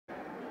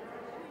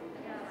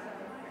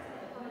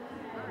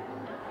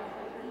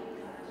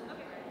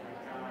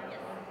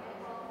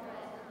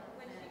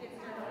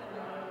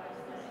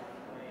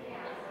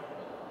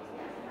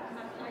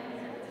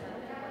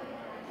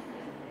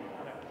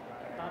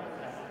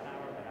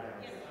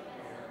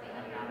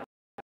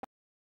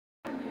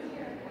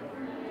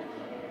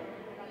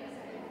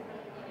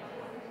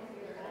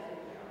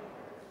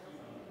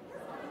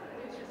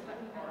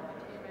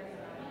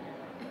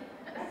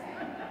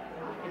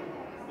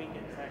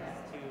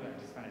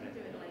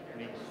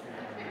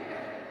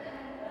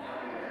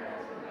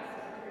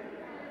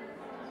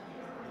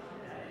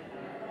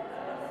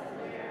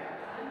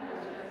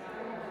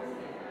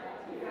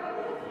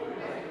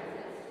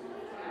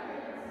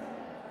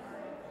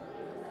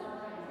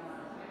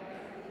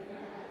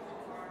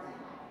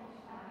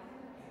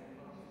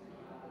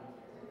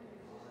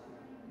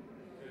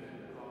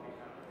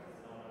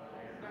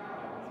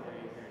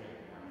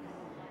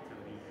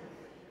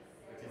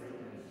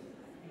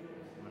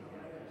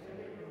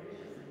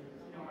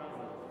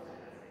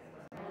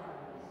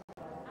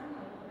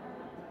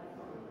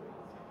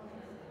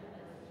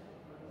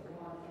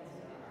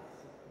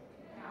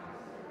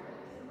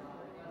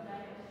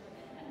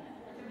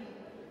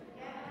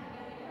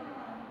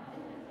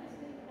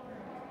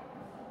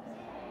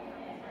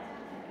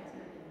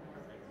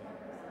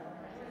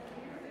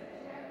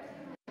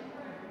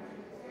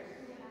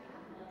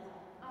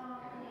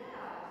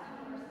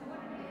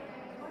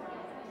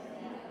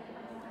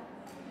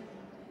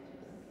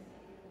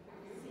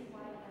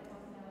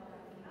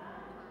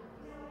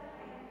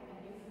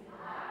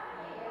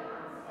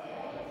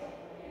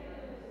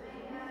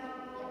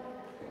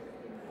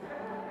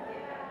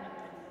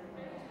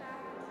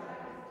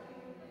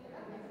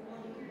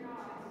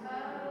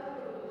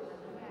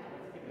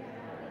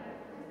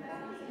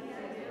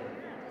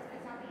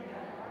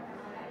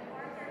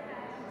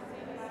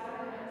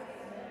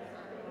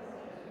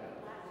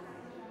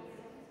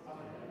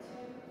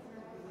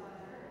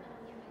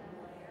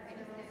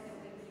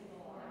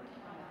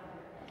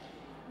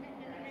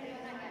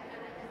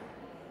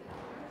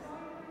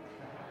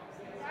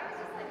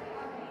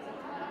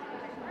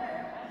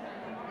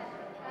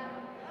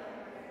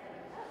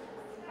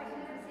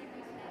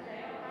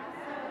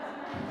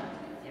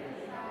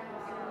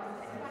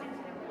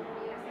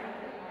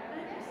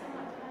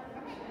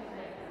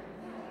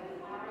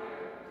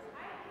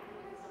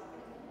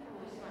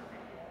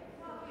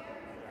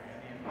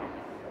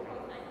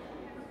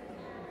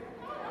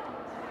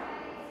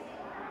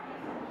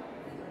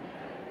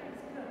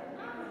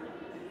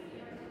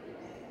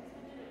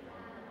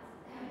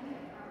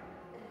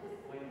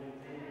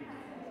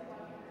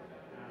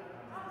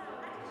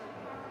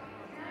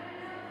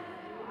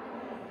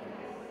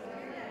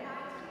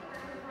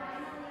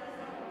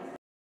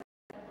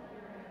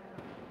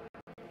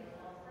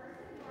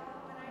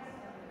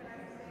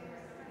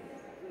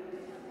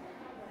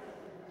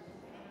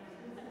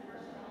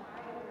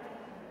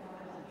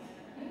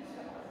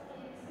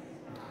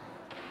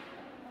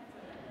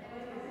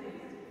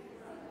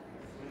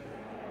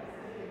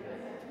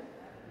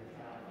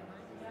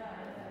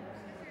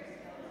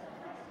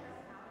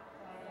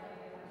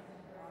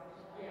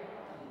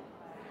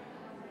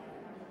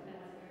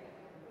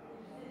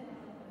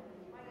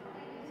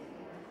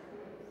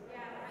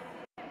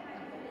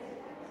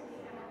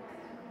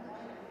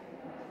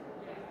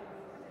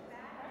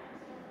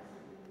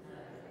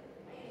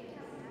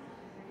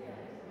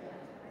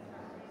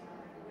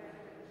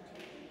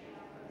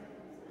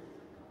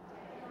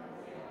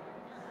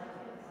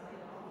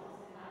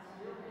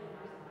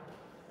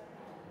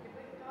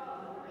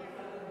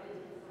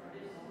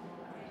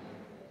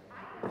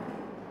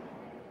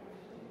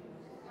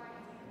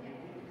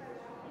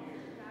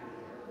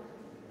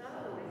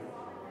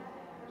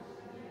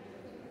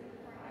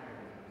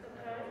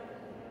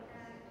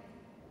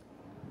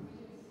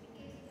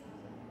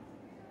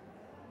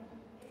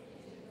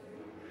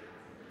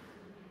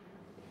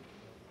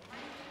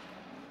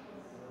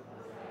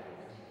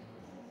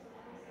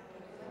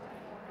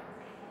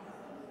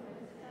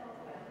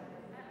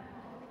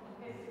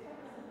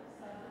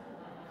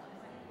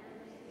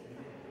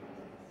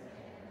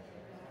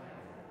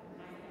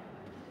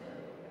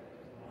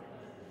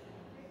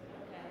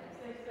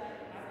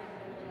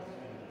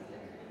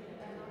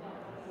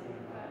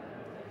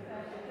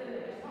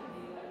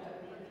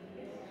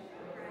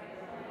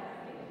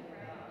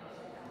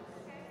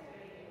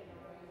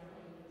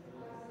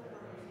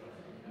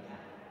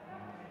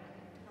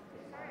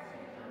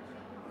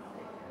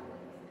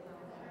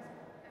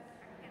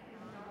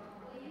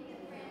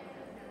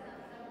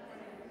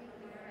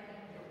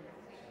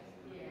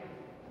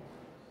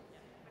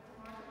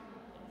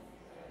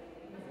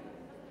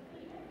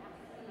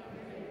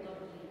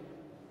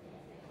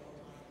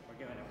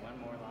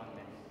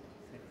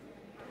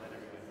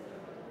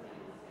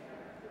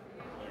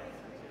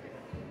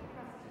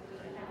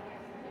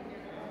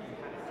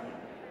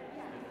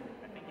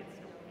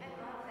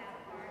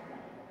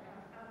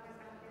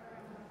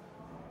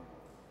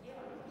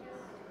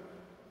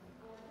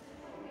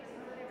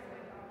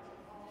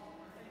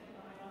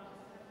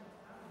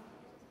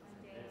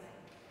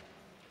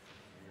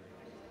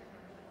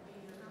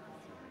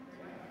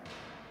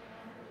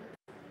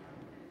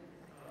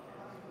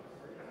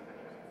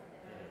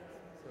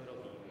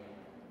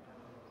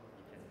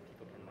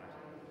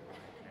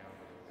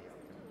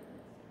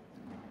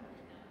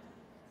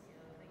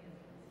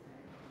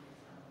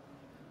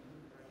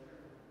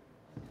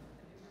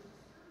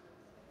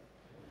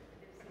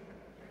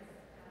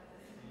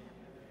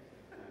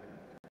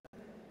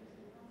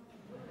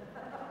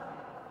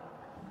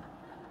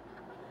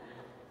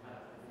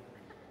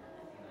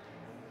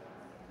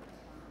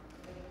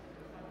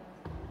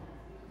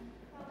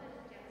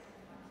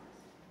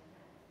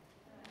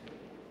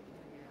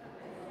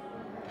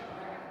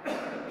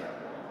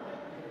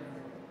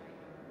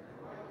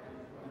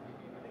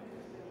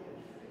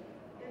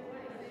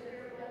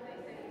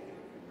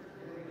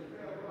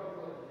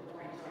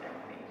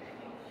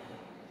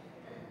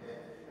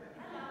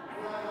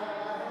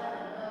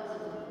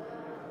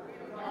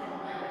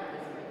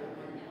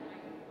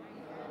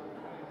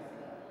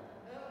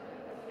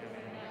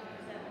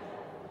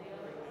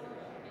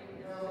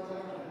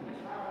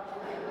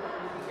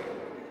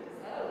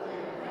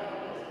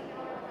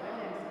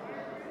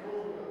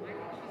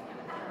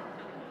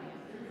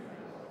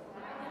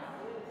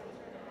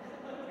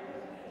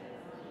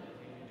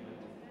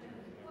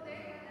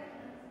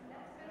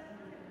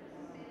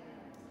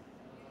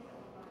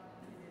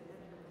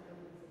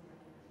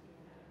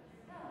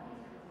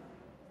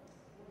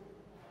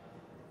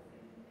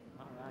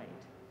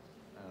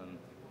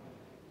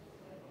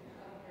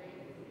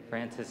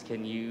Francis,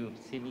 can you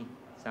see me?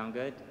 Sound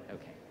good?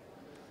 Okay.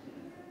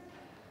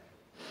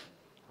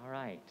 All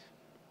right.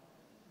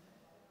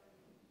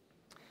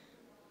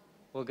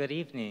 Well, good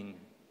evening,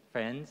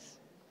 friends.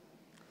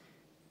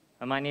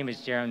 My name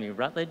is Jeremy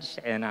Rutledge,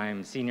 and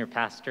I'm senior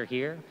pastor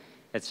here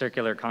at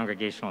Circular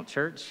Congregational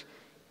Church,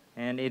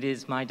 and it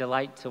is my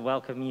delight to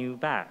welcome you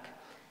back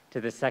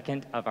to the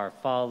second of our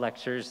fall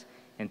lectures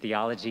in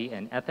Theology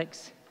and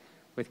Ethics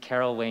with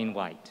Carol Wayne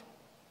White.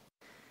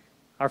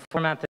 Our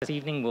format this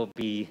evening will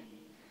be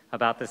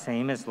about the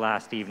same as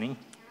last evening.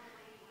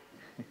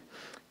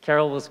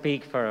 Carol will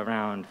speak for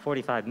around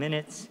 45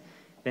 minutes,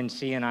 then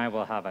she and I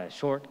will have a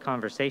short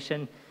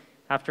conversation,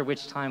 after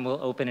which time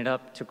we'll open it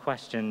up to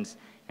questions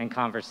and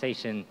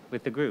conversation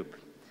with the group.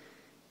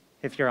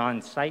 If you're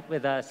on site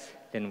with us,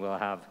 then we'll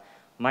have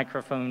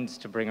microphones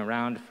to bring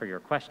around for your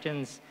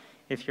questions.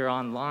 If you're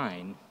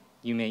online,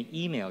 you may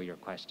email your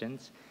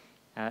questions,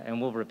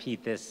 and we'll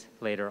repeat this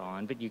later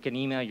on, but you can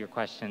email your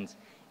questions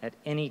at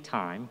any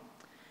time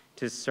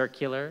to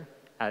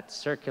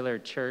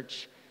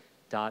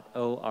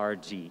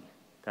circular@circularchurch.org.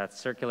 That's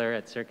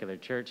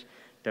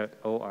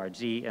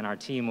circular@circularchurch.org, and our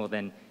team will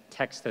then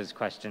text those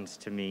questions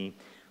to me.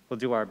 We'll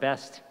do our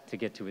best to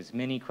get to as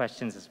many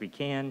questions as we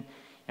can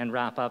and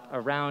wrap up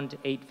around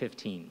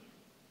 8:15.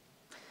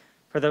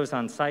 For those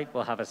on site,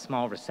 we'll have a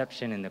small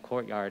reception in the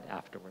courtyard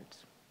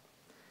afterwards.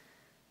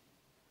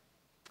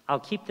 I'll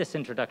keep this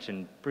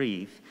introduction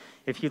brief.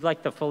 If you'd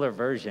like the fuller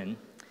version,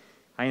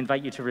 I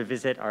invite you to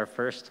revisit our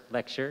first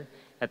lecture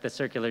at the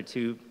Circular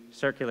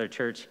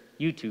Church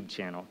YouTube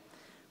channel.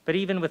 But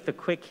even with the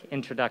quick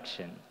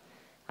introduction,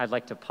 I'd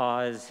like to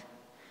pause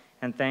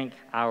and thank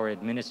our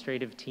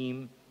administrative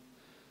team,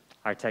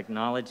 our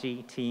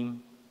technology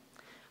team,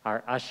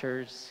 our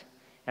ushers,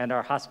 and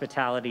our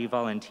hospitality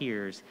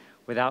volunteers.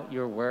 Without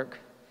your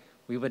work,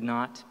 we would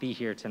not be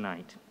here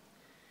tonight.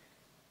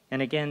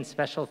 And again,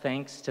 special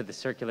thanks to the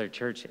Circular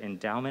Church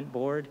Endowment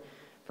Board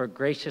for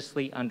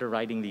graciously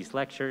underwriting these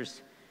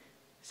lectures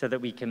so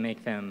that we can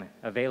make them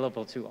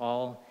available to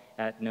all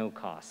at no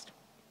cost.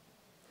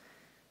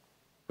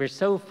 We're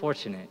so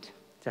fortunate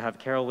to have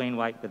Carol Wayne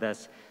White with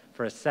us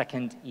for a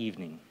second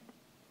evening.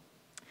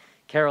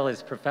 Carol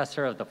is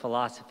professor of the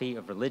philosophy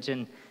of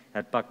religion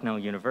at Bucknell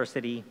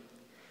University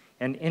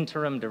and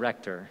interim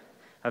director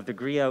of the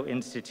Griot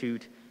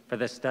Institute for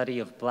the Study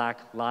of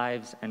Black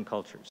Lives and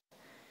Cultures.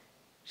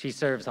 She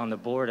serves on the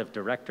board of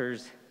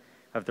directors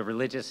of the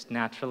Religious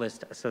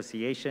Naturalist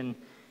Association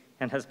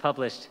and has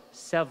published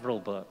several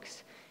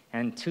books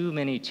and too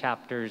many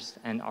chapters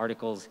and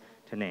articles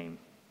to name.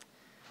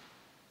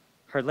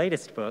 Her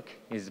latest book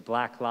is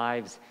Black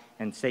Lives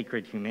and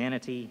Sacred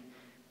Humanity: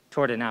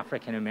 Toward an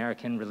African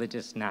American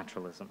Religious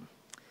Naturalism.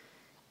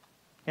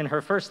 In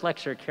her first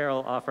lecture,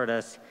 Carol offered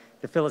us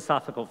the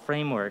philosophical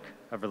framework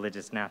of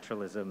religious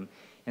naturalism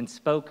and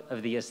spoke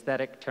of the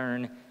aesthetic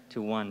turn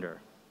to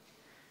wonder.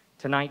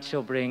 Tonight,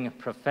 she'll bring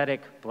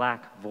prophetic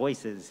Black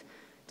voices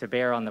to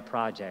bear on the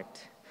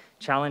project,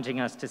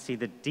 challenging us to see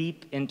the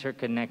deep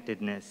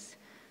interconnectedness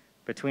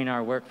between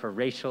our work for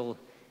racial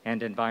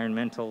and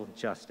environmental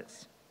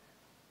justice.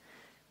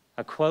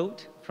 A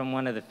quote from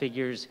one of the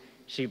figures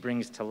she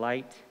brings to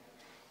light,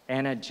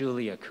 Anna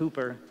Julia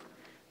Cooper,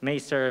 may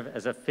serve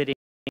as a fitting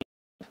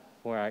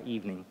for our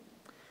evening.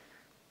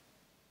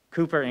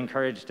 Cooper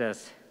encouraged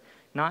us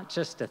not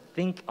just to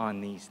think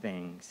on these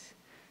things,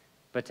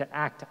 but to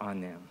act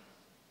on them.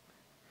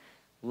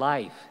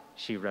 Life,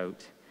 she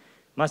wrote,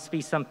 must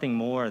be something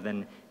more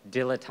than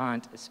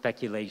dilettante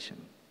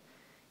speculation,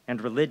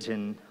 and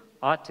religion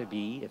ought to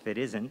be, if it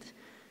isn't,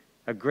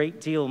 a great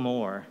deal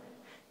more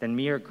than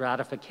mere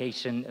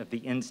gratification of the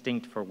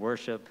instinct for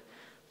worship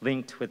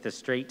linked with the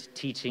straight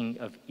teaching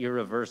of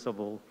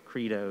irreversible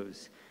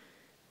credos.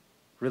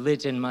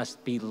 Religion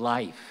must be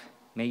life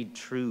made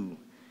true,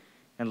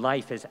 and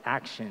life is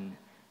action,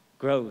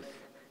 growth,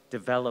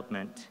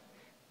 development,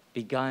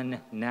 begun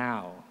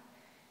now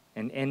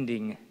and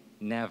ending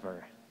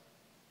never.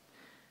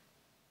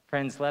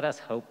 Friends, let us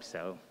hope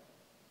so,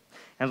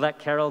 and let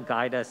Carol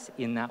guide us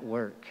in that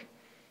work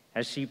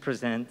as she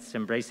presents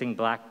Embracing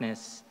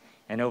Blackness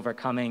and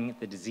Overcoming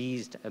the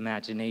Diseased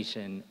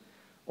Imagination,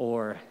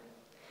 or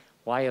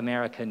Why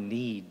America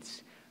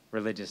Needs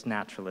Religious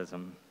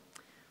Naturalism.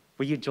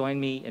 Will you join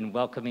me in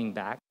welcoming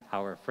back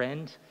our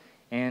friend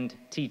and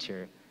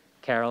teacher,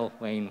 Carol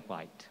Wayne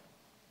White.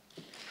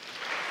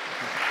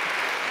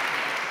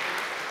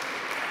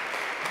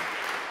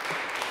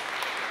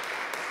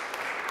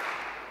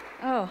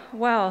 Oh,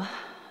 well,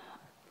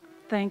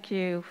 thank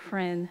you,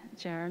 friend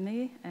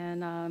Jeremy,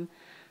 and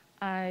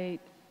I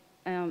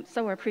am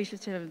so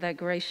appreciative of that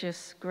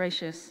gracious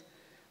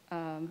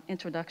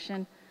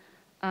introduction.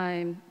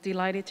 I'm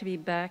delighted to be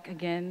back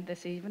again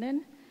this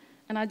evening,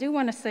 and I do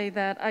want to say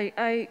that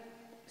I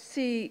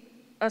see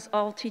us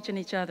all teaching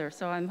each other,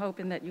 so I'm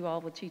hoping that you all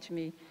will teach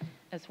me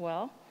as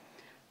well.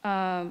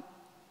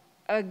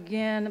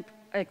 Again,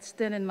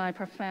 extending my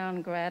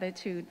profound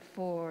gratitude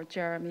for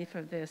Jeremy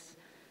for this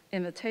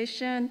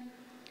invitation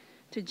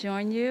to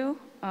join you.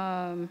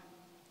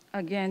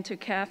 Again, to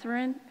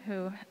Catherine,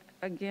 who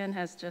again,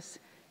 has just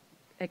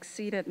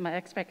exceeded my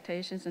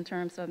expectations in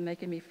terms of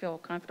making me feel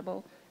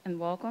comfortable and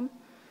welcome.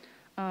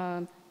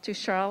 To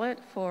Charlotte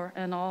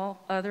and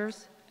all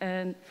others,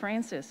 and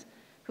Francis,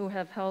 who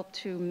have helped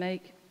to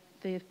make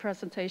the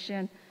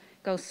presentation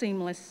go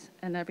seamless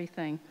and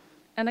everything.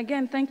 And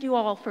again, thank you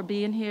all for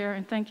being here,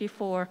 and thank you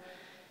for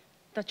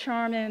the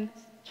charming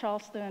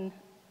Charleston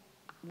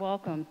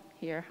welcome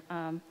here.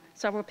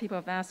 Several people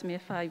have asked me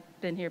if I've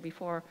been here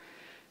before,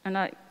 and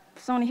I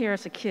was only here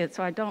as a kid,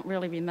 so I don't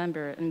really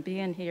remember it, and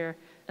being here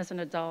as an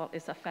adult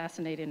is a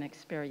fascinating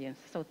experience.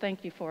 So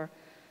thank you for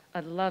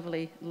a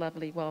lovely,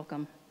 lovely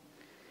welcome.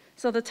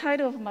 So the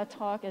title of my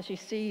talk, as you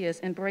see, is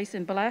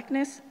Embracing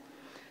Blackness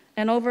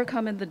and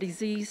Overcoming the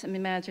Disease of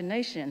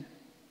Imagination,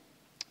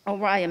 or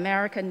Why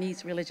America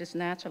Needs Religious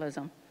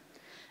Naturalism.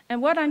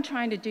 And what I'm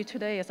trying to do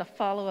today as a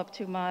follow-up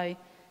to my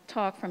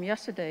talk from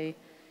yesterday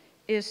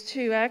is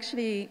to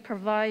actually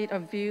provide a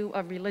view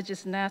of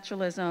religious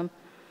naturalism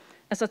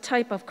as a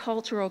type of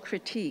cultural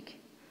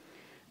critique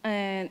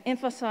and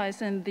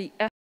emphasizing the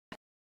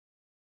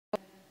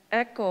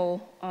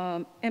echo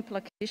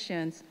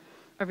implications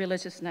of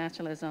religious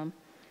naturalism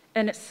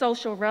and its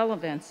social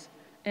relevance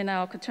in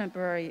our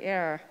contemporary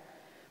era,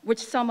 which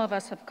some of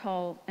us have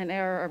called an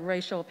era of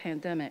racial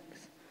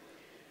pandemics.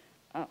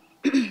 I'll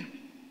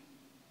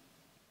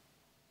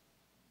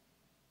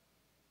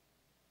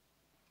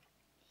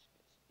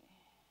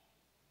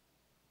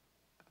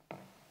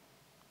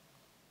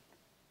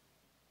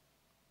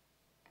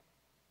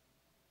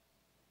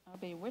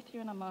be with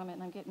you in a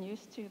moment. I'm getting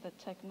used to the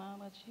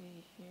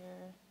technology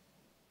here.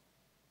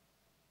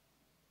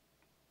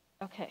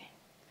 Okay.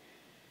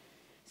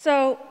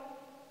 So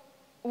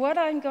what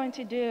I'm going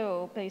to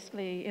do,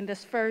 basically, in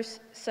this first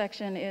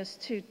section is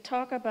to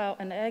talk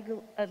about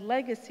a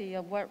legacy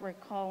of what we're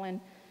calling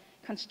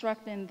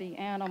constructing the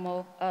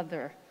animal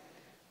other,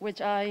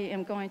 which I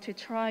am going to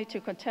try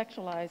to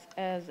contextualize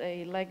as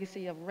a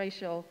legacy of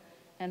racial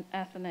and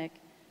ethnic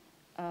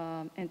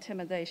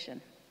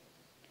intimidation.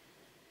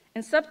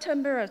 In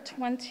September of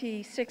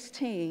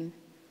 2016,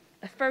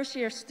 a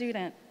first-year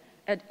student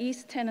at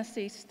East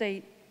Tennessee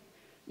State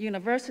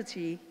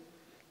University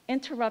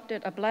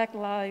interrupted a Black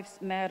Lives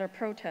Matter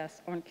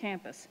protest on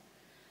campus,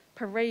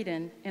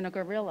 parading in a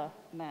gorilla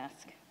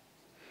mask.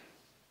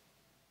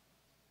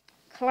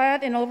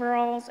 Clad in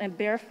overalls and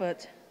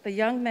barefoot, the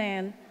young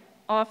man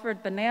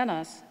offered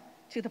bananas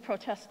to the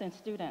protesting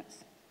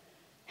students,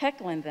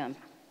 heckling them.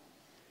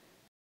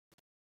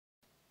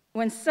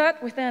 When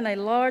set within a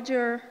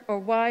larger or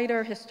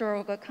wider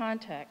historical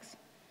context,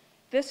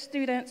 this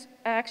student's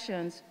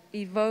actions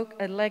evoke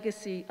a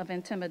legacy of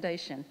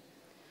intimidation,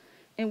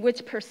 in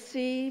which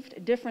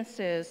perceived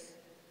differences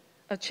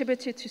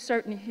attributed to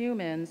certain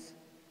humans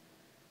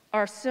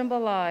are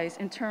symbolized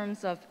in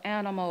terms of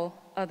animal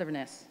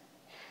otherness.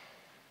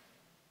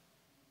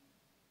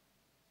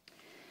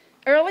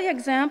 Early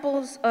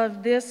examples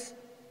of this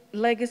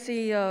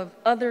legacy of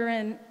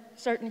othering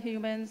certain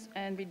humans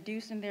and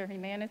reducing their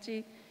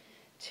humanity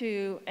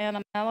to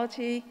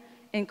animality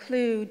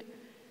include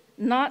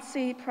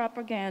Nazi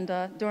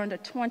propaganda during the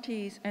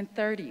 20s and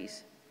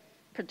 30s,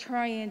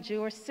 portraying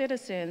Jewish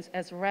citizens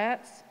as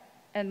rats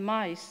and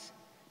mice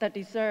that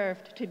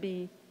deserved to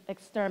be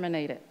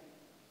exterminated.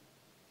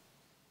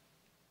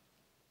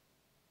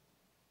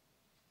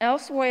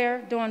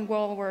 Elsewhere during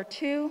World War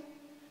II,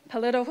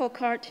 political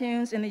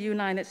cartoons in the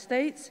United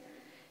States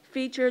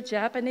featured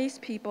Japanese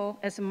people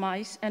as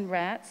mice and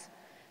rats,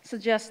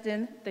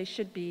 suggesting they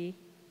should be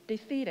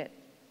defeated.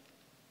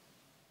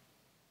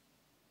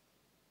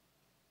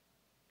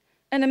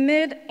 And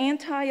amid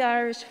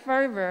anti-Irish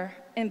fervor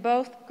in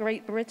both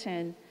Great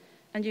Britain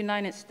and the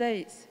United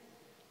States,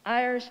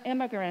 Irish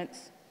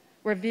immigrants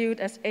were viewed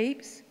as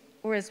apes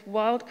or as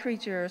wild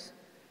creatures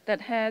that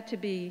had to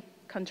be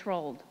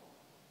controlled.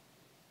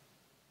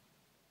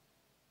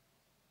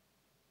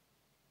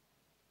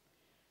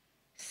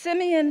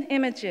 Simian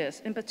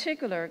images, in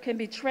particular, can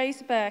be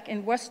traced back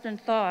in Western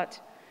thought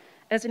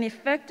as an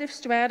effective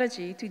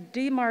strategy to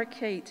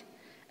demarcate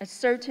a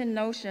certain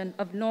notion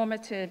of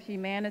normative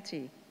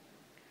humanity.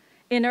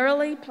 In an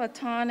early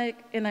Platonic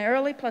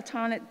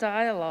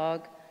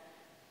dialogue,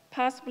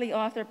 possibly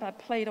authored by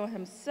Plato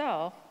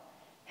himself,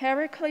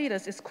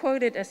 Heraclitus is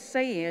quoted as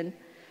saying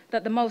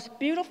that the most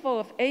beautiful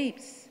of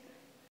apes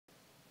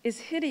is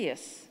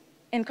hideous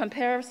in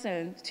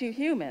comparison to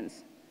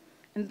humans,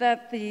 and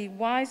that the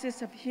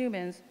wisest of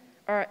humans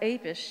are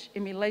apish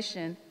in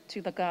relation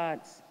to the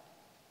gods.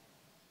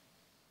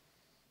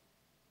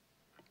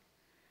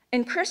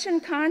 In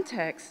Christian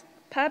context,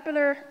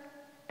 popular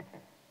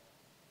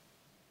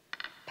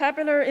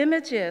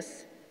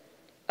images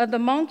of the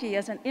monkey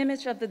as an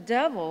image of the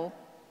devil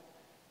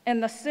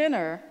and the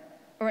sinner,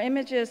 or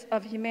images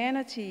of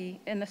humanity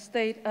in a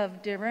state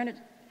of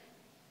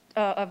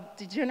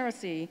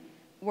degeneracy,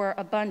 were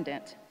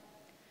abundant.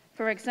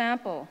 For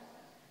example,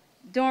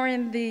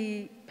 during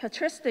the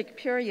patristic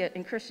period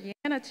in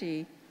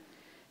Christianity,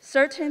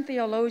 certain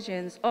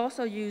theologians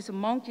also used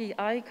monkey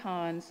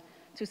icons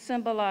to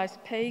symbolize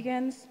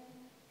pagans,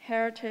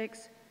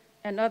 heretics,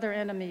 and other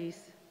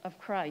enemies of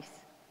Christ.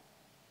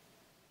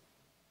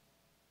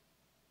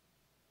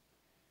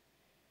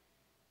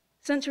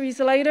 Centuries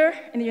later,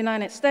 in the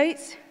United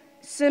States,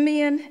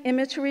 simian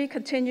imagery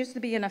continues to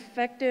be an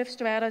effective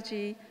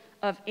strategy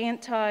of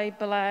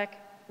anti-Black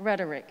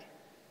rhetoric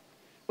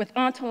with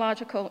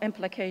ontological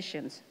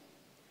implications.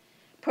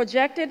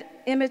 Projected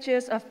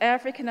images of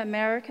African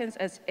Americans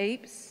as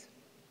apes,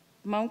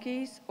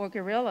 monkeys, or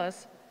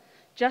gorillas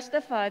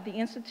justify the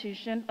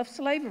institution of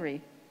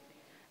slavery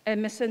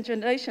and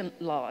miscegenation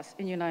laws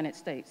in the United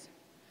States.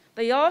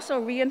 They also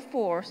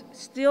reinforce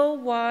still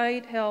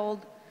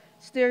wide-held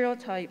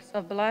stereotypes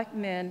of Black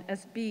men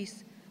as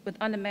beasts with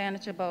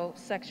unmanageable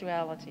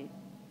sexuality.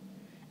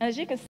 And as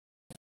you can see,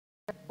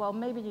 well,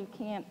 maybe you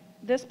can't,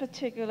 this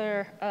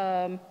particular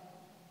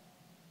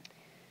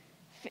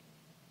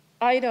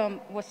item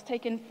was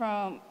taken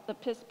from the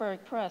Pittsburgh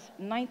Press,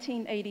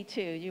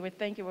 1982. You would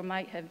think it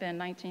might have been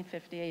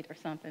 1958 or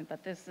something,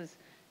 but this is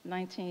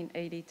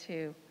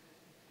 1982.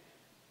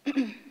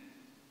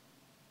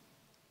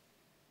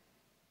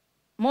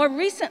 More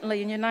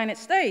recently in the United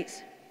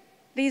States,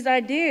 these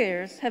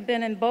ideas have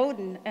been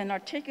emboldened and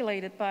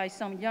articulated by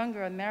some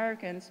younger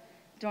Americans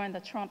during the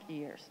Trump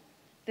years.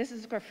 This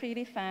is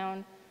graffiti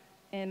found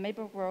in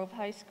Maple Grove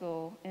High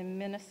School in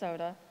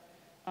Minnesota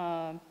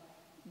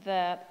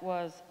that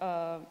was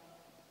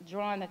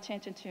drawn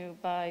attention to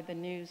by the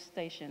news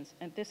stations,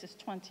 and this is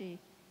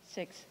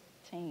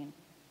 2016.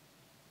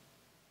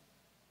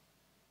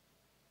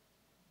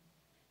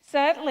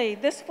 Sadly,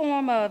 this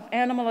form of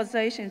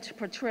animalization to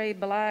portray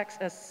Blacks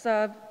as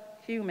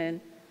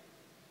subhuman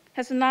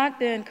has not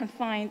been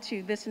confined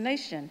to this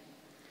nation.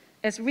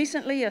 As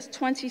recently as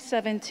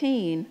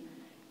 2017,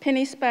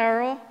 Penny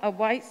Sparrow, a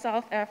white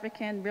South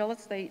African real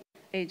estate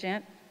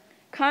agent,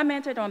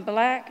 commented on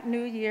Black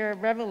New Year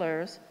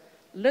revelers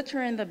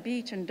littering the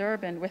beach in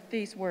Durban with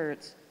these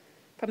words: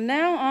 "From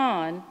now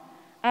on,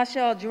 I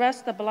shall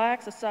address the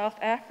Blacks of South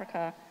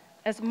Africa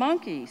as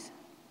monkeys.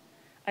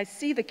 I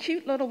see the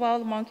cute little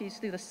wild monkeys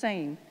do the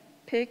same,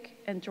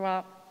 pick and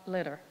drop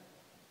litter."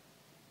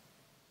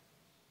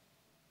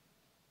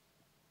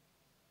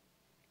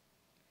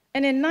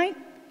 And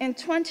in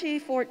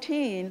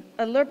 2014,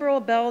 a liberal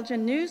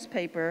Belgian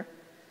newspaper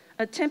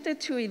attempted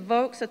to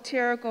evoke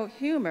satirical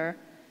humor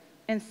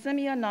in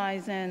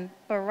simianizing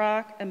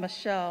Barack and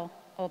Michelle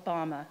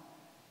Obama.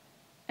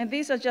 And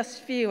these are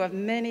just few of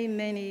many,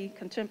 many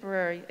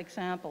contemporary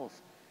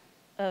examples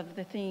of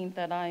the theme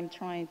that I'm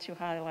trying to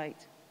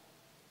highlight.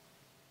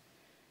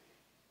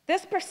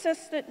 This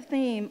persistent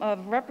theme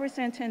of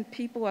representing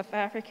people of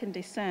African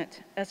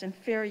descent as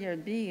inferior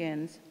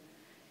beings,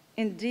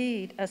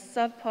 indeed as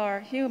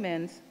subpar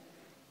humans,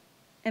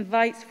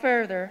 invites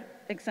further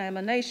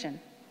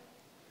examination.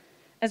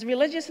 As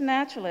religious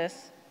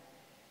naturalists,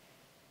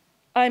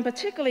 I am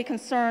particularly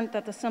concerned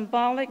that the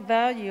symbolic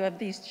value of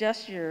these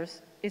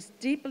gestures is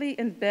deeply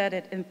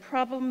embedded in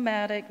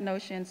problematic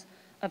notions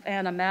of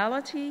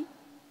animality,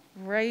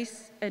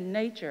 race, and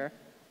nature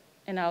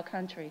in our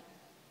country.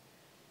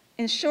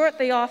 In short,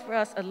 they offer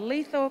us a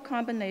lethal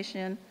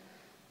combination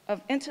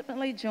of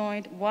intimately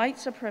joined white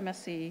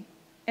supremacy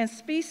and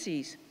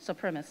species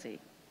supremacy.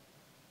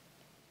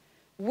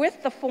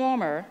 With the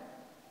former,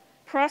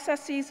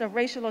 processes of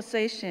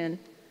racialization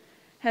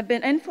have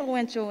been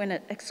influential in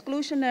an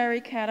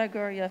exclusionary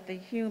category of the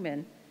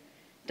human,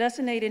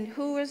 designating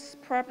who is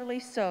properly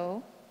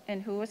so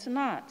and who is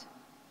not.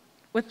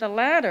 With the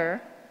latter,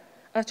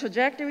 a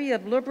trajectory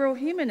of liberal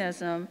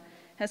humanism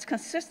has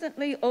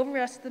consistently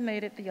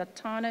overestimated the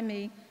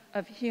autonomy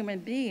of human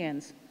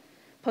beings,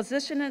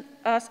 positioning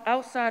us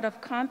outside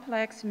of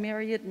complex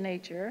myriad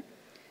nature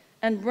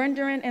and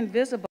rendering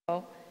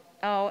invisible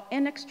our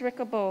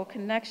inextricable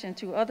connection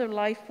to other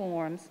life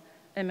forms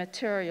and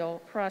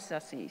material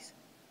processes.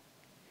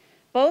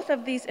 Both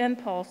of these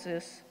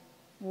impulses,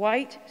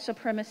 white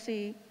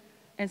supremacy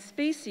and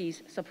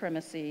species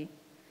supremacy,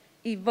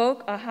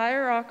 evoke a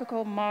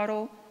hierarchical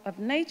model of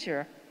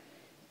nature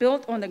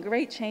built on the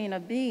great chain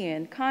of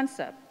being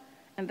concept,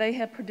 and they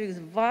have produced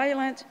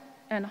violent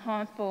and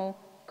harmful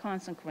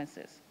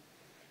consequences.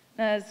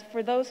 As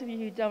for those of you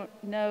who don't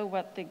know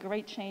what the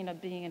great chain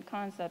of being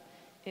concept,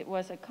 it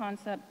was a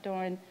concept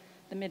during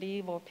the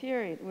medieval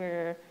period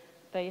where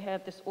they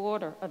had this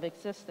order of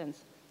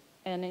existence,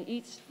 and in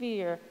each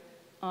sphere,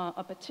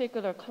 a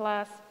particular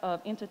class of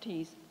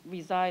entities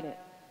resided.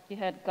 You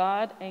had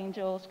God,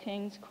 angels,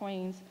 kings,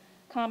 queens,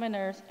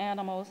 commoners,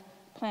 animals,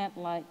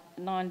 plant-like,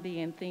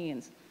 non-being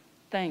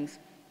things.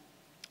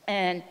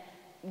 And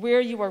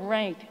where you were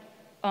ranked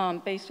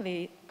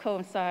basically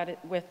coincided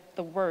with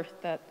the worth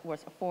that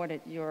was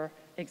afforded your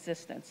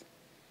existence.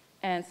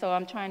 And so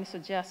I'm trying to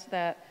suggest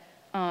that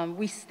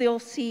we still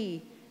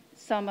see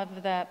some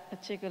of that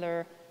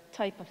particular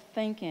type of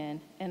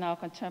thinking in our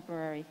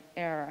contemporary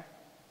era.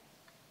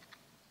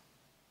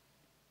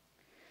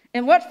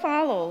 In what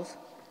follows,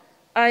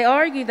 I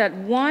argue that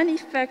one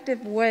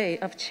effective way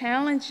of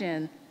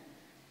challenging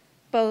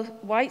both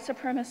white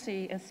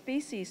supremacy and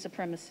species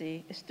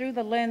supremacy is through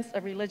the lens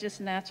of religious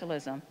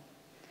naturalism.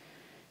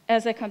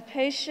 As a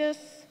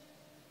capacious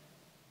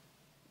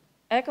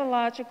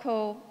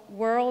ecological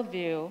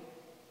worldview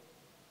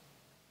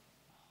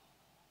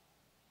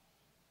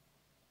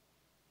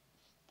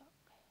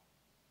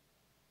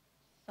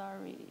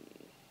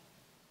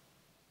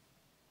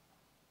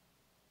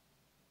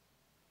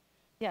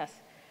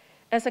Yes.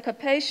 As a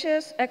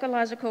capacious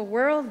ecological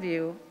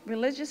worldview,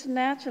 religious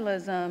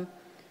naturalism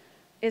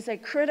is a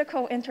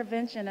critical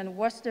intervention in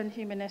Western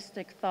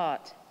humanistic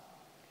thought.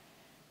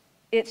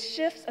 It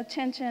shifts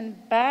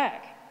attention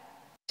back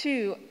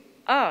to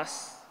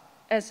us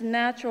as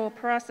natural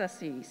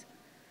processes,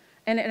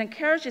 and it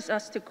encourages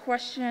us to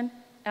question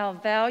our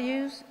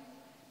values,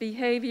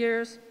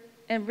 behaviors,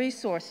 and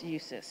resource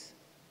uses.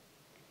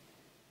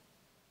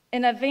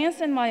 In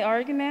advancing my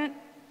argument,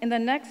 in the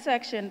next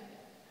section,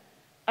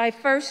 I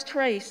first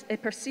trace a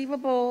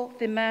perceivable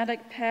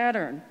thematic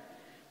pattern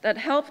that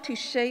helped to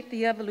shape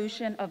the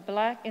evolution of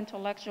Black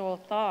intellectual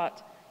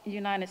thought in the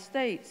United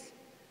States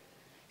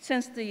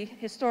since the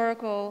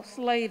historical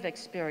slave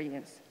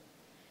experience,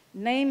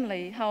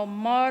 namely how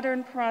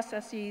modern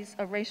processes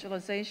of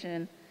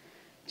racialization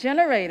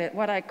generated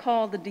what I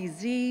call the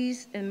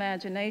diseased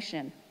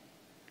imagination.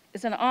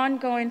 It's an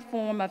ongoing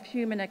form of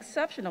human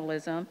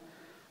exceptionalism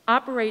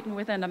operating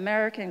within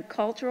American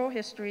cultural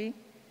history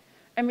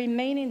and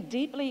remaining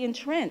deeply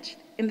entrenched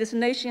in this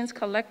nation's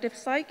collective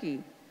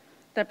psyche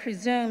that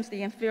presumes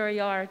the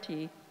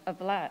inferiority of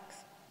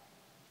Blacks.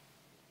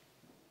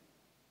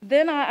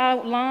 Then I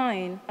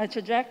outline a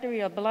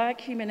trajectory of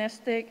Black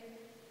humanistic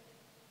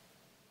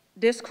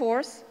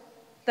discourse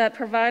that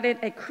provided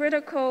a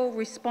critical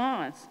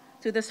response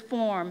to this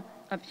form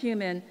of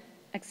human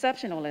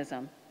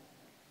exceptionalism.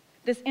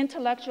 This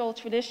intellectual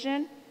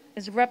tradition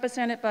is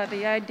represented by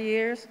the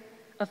ideas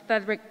of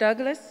Frederick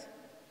Douglass,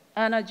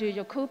 Anna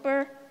Julia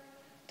Cooper,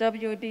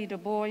 W.B.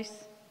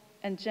 DuBois,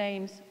 and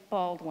James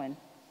Baldwin.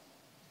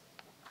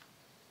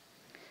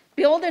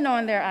 Building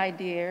on their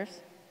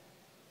ideas,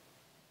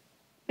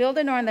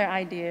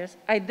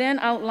 I then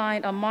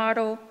outlined a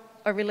model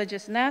of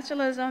religious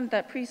naturalism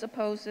that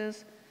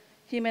presupposes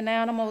human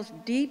animals'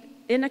 deep,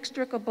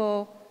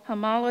 inextricable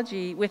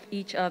homology with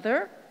each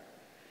other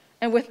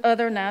and with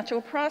other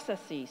natural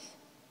processes,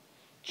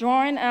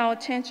 drawing our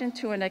attention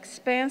to an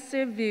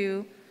expansive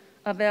view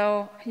of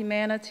our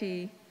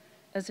humanity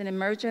as an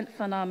emergent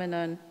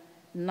phenomenon,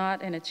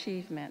 not an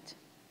achievement.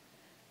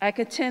 I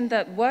contend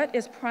that what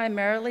is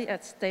primarily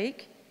at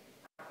stake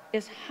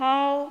is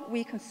how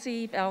we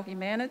conceive our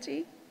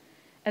humanity,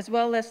 as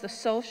well as the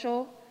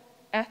social,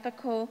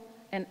 ethical,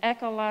 and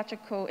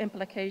ecological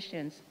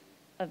implications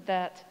of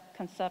that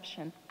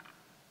conception.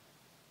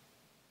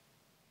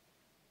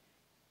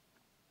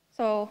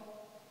 So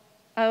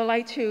I would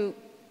like to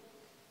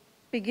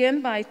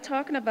begin by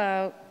talking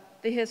about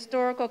the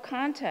historical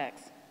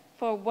context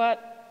for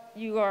what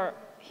you are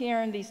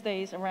hearing these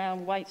days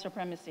around white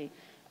supremacy.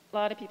 A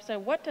lot of people say,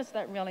 what does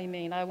that really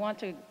mean? I want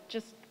to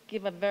just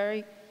give a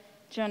very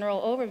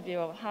general overview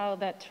of how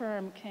that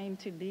term came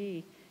to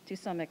be to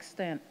some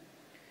extent.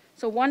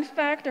 So one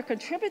factor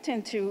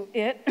contributing to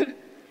it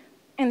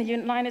in the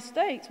United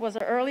States was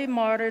an early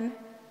modern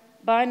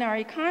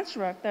binary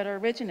construct that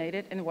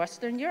originated in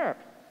Western Europe.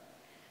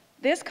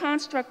 This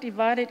construct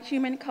divided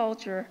human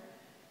culture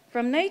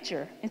from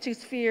nature into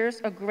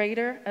spheres of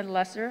greater and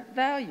lesser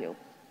value.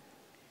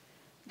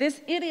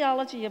 This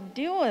ideology of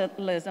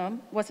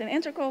dualism was an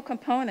integral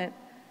component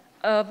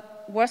of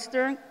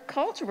Western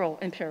cultural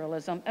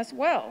imperialism as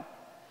well,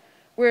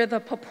 where the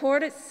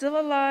purported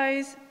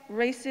civilized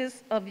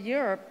races of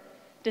Europe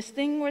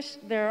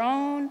distinguished their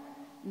own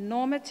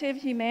normative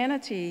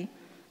humanity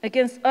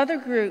against other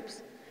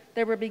groups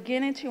they were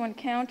beginning to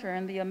encounter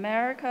in the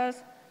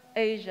Americas,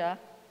 Asia,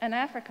 and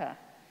Africa.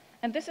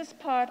 And this is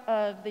part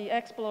of the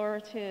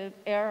explorative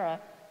era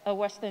of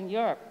Western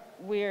Europe,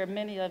 where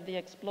many of the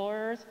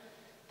explorers,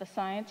 the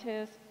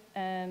scientists,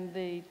 and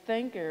the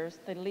thinkers,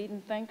 the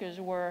leading thinkers,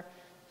 were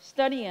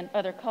studying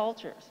other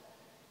cultures.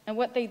 And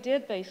what they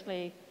did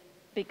basically,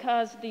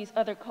 because these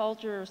other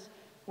cultures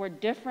were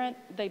different,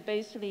 they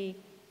basically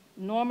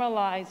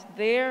normalized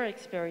their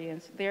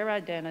experience, their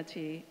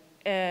identity,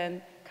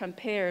 and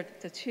compared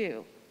the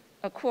two.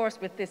 Of course,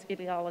 with this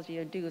ideology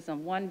of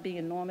dualism, one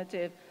being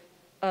normative,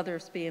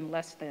 others being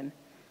less than.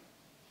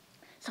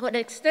 So an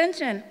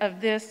extension of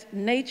this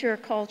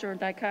nature-culture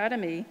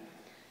dichotomy,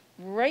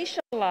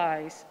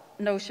 racialized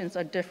notions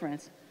of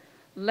difference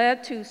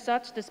led to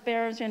such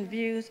disparaging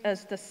views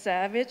as the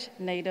savage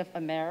Native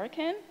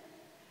American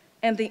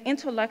and the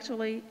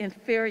intellectually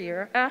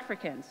inferior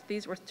Africans.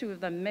 These were two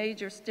of the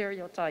major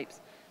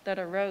stereotypes that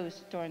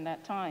arose during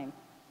that time.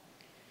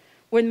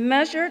 When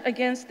measured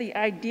against the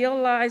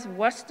idealized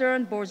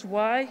Western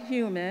bourgeois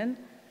human,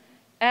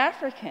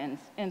 Africans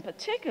in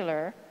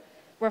particular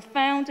were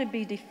found to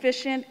be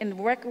deficient in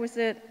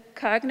requisite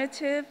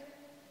cognitive,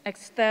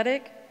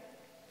 aesthetic,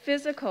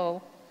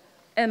 physical,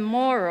 and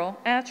moral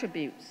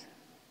attributes.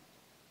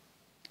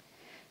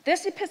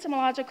 This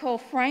epistemological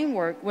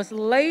framework was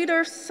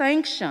later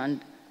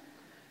sanctioned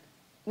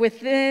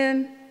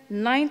within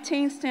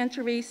 19th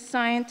century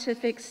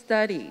scientific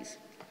studies,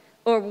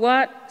 or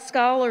what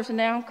scholars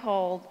now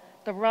call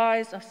The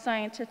Rise of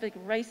Scientific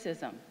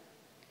Racism.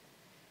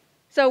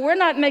 So we're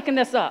not making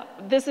this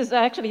up. This is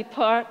actually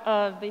part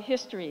of the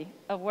history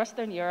of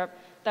Western Europe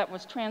that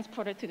was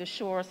transported to the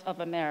shores of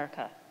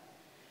America.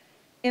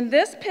 In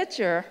this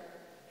picture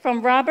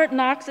from Robert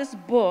Knox's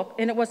book,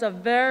 and it was a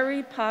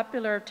very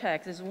popular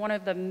text, it's one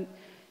of the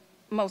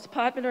most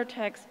popular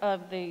texts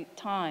of the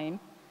time,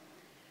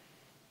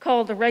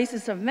 called The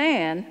Races of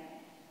Man,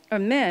 or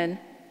Men,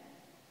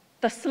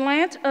 the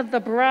slant of the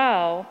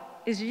brow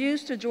is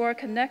used to draw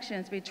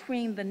connections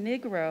between the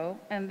Negro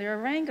and the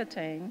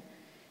orangutan,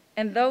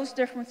 and those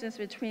differences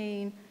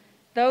between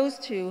those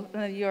two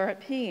and the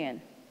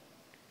European.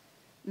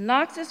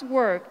 Knox's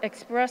work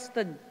expressed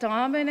the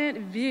dominant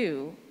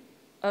view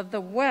of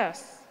the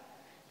West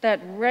that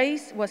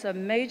race was a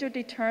major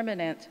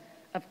determinant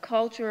of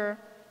culture,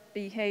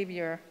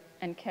 behavior,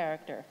 and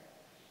character.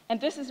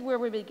 And this is where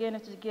we begin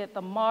to get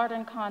the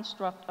modern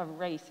construct of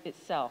race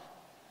itself,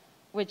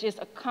 which is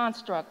a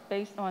construct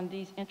based on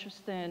these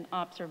interesting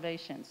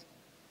observations.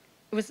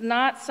 It was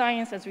not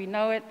science as we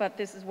know it, but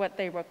this is what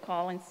they were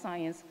calling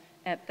science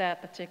at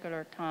that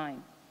particular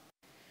time.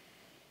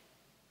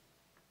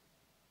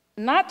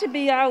 Not to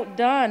be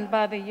outdone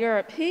by the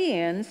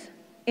Europeans,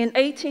 in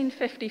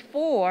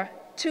 1854,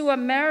 two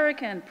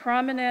American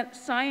prominent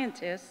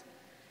scientists,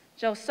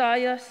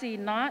 Josiah C.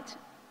 Nott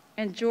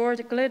and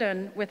George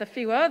Glidden, with a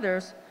few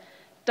others,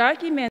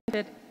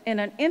 documented in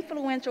an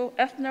influential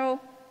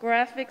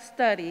ethnographic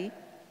study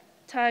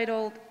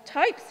titled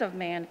Types of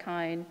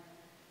Mankind.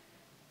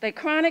 They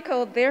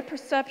chronicled their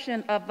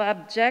perception of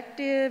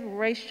objective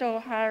racial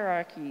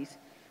hierarchies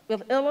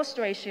with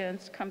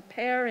illustrations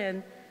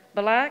comparing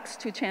blacks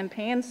to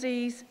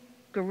chimpanzees,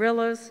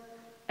 gorillas,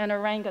 and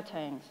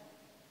orangutans.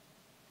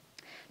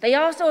 They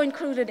also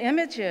included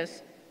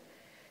images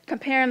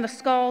comparing the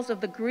skulls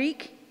of the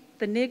Greek,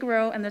 the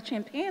Negro, and the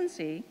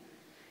chimpanzee,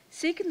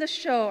 seeking to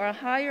show a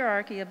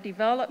hierarchy of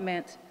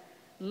development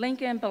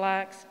linking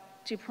blacks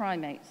to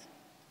primates.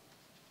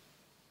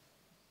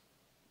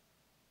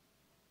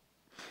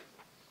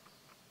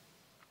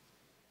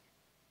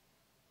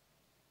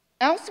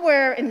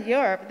 Elsewhere in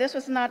Europe, this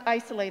was not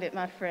isolated,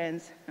 my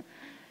friends.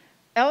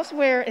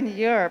 Elsewhere in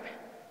Europe,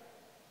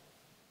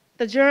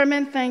 the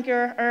German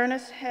thinker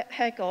Ernst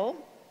Haeckel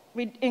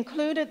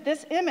included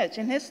this image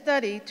in his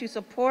study to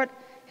support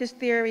his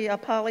theory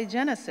of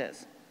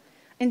polygenesis.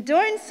 In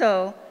doing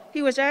so,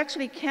 he was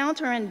actually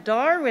countering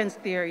Darwin's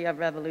theory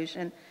of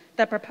evolution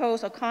that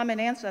proposed a common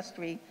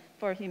ancestry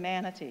for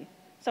humanity.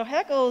 So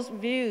Haeckel's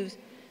views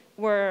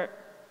were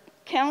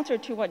counter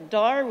to what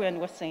Darwin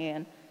was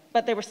saying,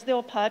 but they were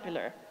still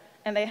popular.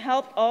 And they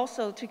helped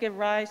also to give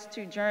rise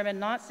to German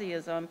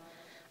Nazism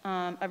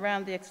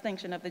around the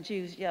extinction of the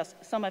Jews. Yes,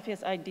 some of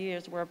his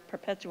ideas were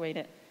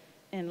perpetuated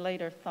in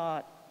later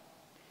thought.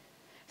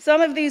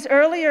 Some of these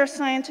earlier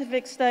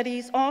scientific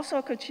studies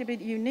also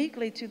contribute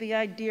uniquely to the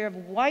idea of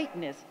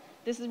whiteness.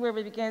 This is where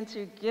we begin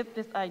to get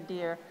this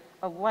idea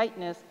of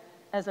whiteness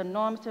as a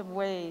normative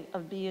way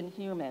of being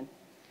human.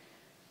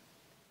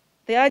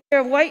 The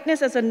idea of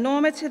whiteness as a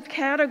normative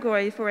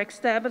category for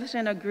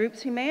establishing a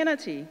group's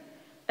humanity,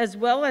 as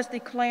well as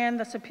declaring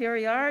the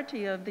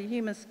superiority of the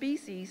human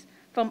species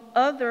from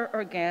other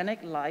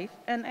organic life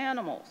and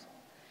animals,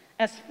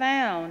 as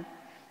found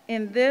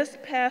in this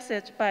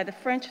passage by the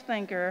French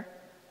thinker,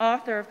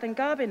 author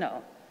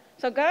Gobineau.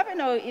 So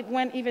Gobineau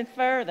went even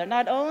further.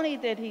 Not only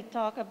did he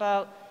talk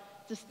about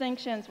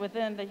distinctions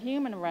within the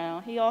human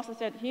realm, he also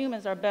said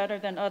humans are better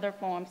than other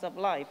forms of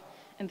life.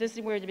 And this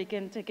is where you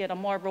begin to get a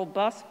more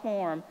robust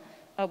form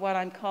of what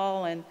I'm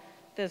calling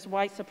this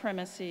white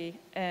supremacy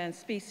and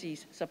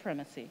species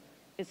supremacy.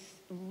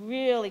 It's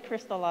really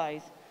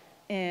crystallized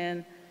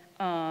in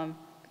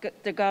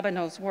the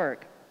Gobineau's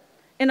work.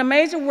 In a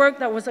major work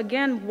that was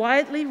again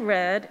widely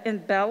read,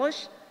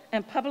 embellished,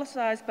 and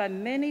publicized by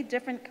many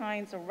different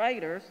kinds of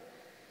writers,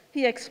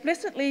 he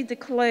explicitly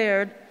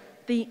declared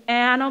the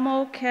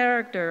animal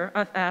character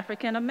of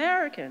African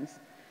Americans,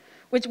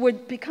 which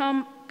would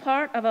become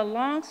part of a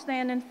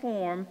long-standing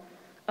form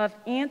of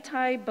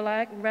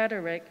anti-Black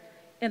rhetoric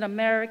in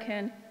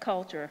American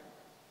culture.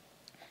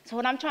 So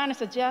what I'm trying to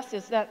suggest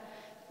is that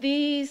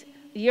these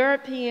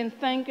European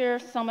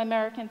thinkers, some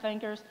American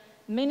thinkers,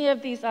 many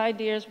of these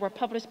ideas were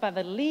published by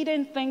the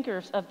leading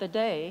thinkers of the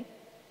day,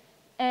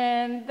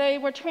 and they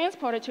were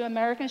transported to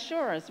American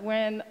shores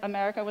when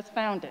America was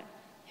founded,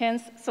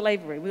 hence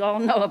slavery. We all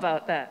know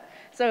about that.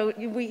 So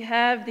we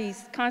have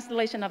these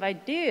constellation of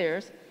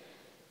ideas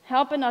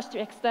helping us to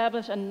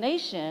establish a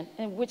nation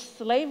in which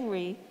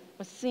slavery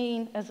was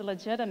seen as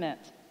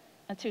legitimate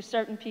until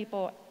certain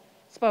people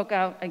spoke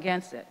out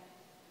against it.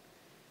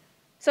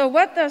 So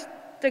what does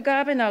de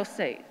Gobineau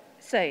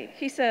say?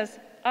 He says,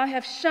 I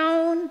have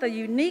shown the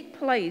unique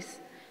place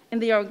in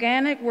the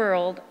organic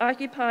world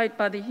occupied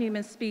by the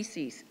human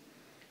species,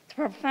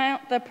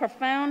 the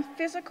profound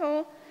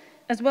physical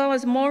as well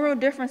as moral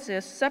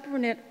differences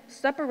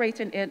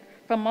separating it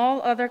from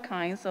all other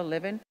kinds of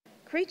living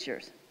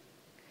creatures.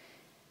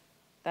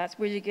 That's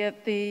where you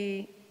get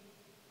the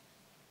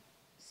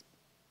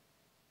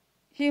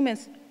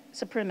humans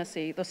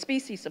supremacy, the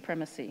species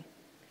supremacy.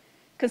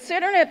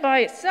 Considering it by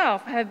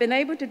itself, I have been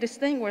able to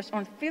distinguish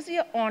on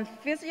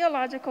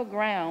physiological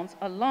grounds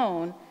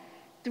alone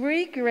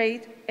 3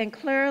 great and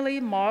clearly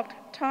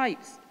marked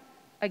types.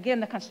 Again,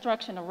 the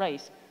construction of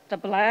race, the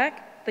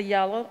black, the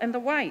yellow, and the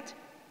white.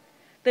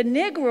 The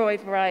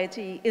Negroid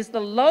variety is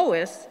the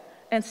lowest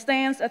and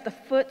stands at the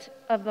foot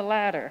of the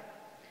ladder.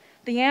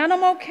 The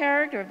animal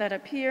character that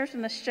appears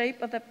in the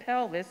shape of the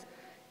pelvis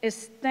is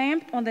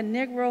stamped on the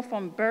Negro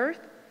from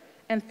birth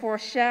and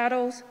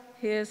foreshadows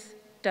his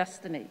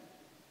destiny.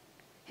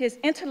 His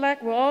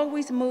intellect will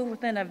always move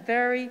within a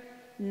very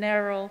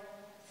narrow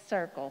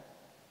circle.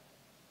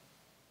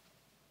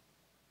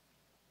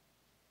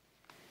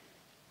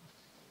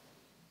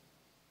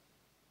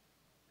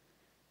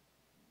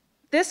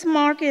 This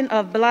marking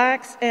of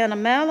blacks'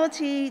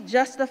 animality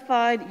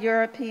justified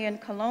European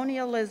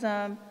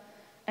colonialism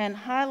and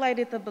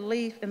highlighted the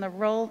belief in the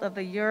role of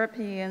the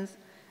Europeans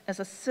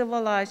as a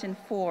civilizing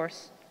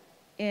force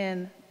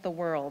in the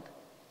world.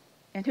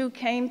 And who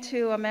came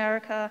to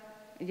America?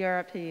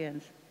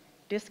 Europeans,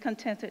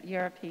 discontented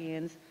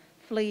Europeans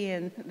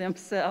fleeing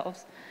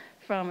themselves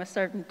from a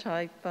certain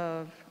type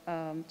of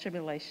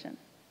tribulation.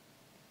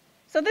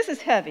 So this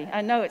is heavy.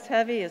 I know it's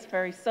heavy, it's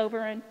very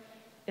sobering.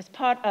 It's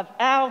part of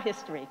our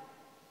history,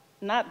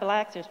 not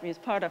blacks' history, it's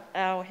part of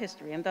our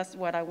history, and that's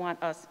what I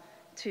want us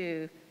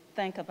to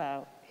think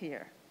about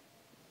here.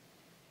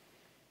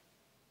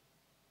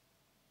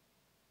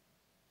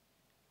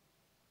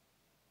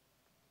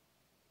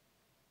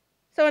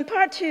 So in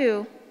part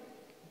 2,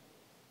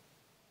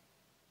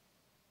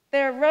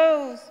 there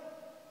arose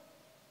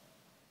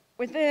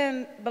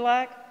within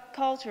black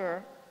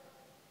culture,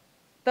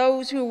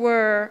 those who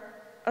were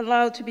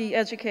allowed to be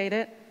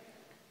educated,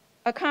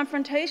 a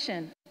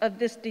confrontation of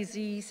this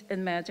disease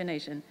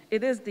imagination.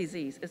 It is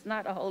disease. It's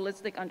not a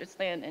holistic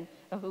understanding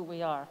of who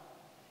we are.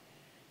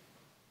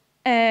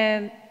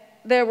 And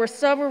there were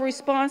several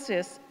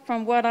responses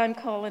from what I'm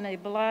calling a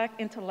black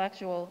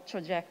intellectual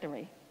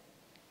trajectory.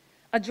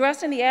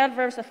 Addressing the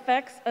adverse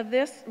effects of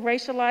this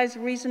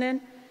racialized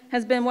reasoning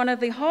has been one of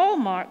the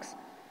hallmarks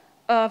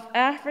of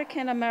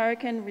African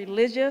American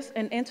religious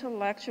and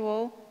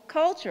intellectual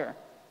culture.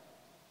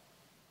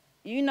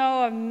 You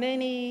know of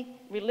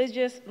many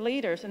religious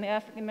leaders in the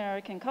African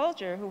American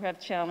culture who have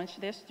challenged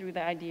this through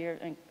the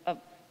idea of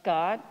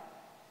God,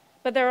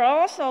 but there are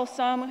also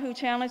some who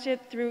challenge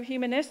it through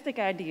humanistic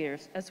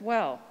ideas as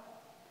well.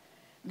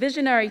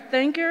 Visionary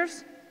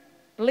thinkers,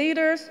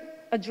 leaders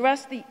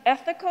address the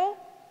ethical,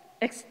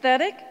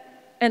 aesthetic,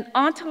 and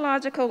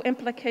ontological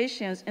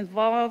implications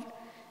involved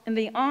in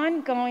the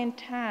ongoing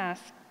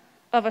task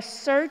of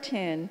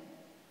asserting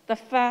the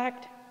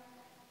fact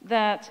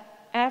that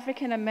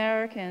African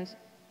Americans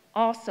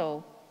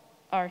also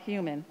are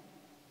human.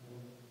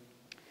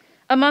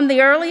 Among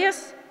the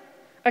earliest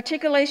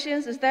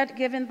articulations is that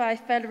given by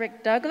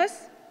Frederick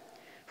Douglass,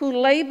 who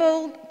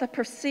labeled the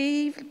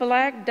perceived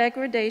black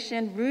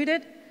degradation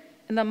rooted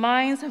in the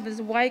minds of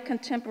his white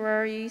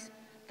contemporaries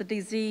the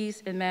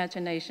disease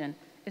imagination.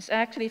 It's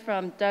actually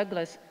from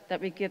Douglass that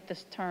we get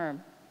this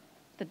term,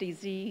 the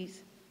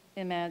disease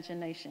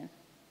imagination.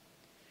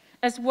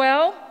 As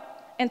well,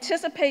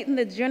 anticipating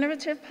the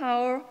generative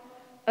power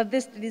of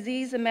this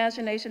disease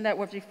imagination that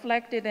was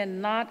reflected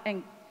in Knott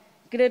and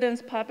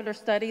Glidden's popular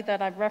study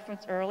that I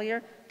referenced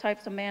earlier,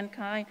 Types of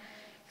Mankind,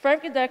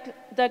 Frederick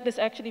Douglass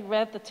actually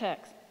read the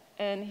text,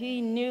 and he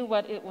knew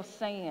what it was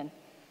saying.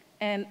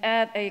 And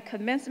at a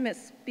commencement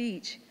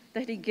speech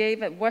that he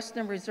gave at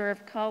Western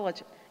Reserve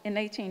College in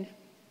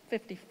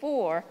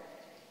 1854,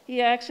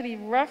 he actually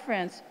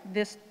referenced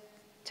this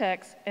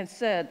text and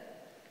said,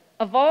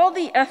 "Of all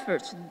the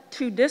efforts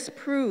to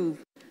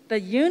disprove the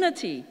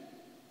unity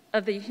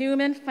of the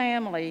human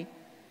family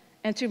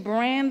and to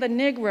brand the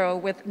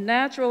Negro with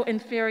natural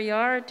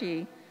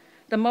inferiority,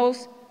 the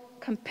most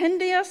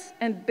compendious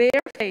and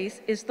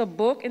barefaced is the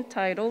book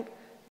entitled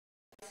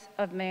Types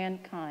of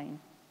Mankind."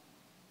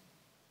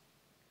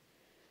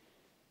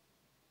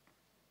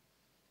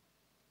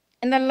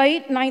 In the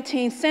late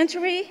 19th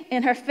century,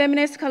 in her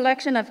feminist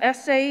collection of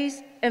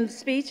essays and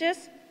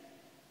speeches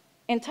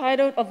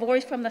entitled A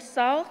Voice from the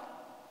South,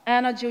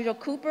 Anna Julia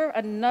Cooper,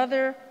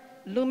 another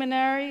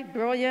luminary,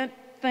 brilliant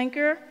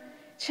thinker,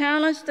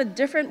 challenged the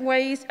different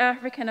ways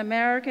African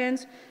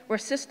Americans were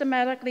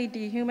systematically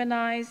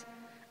dehumanized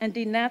and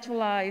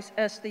denaturalized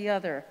as the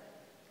other.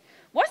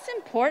 What's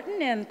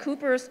important in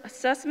Cooper's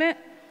assessment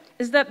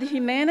is that the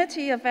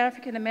humanity of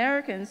African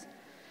Americans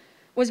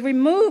was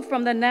removed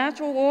from the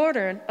natural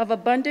order of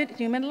abundant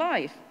human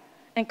life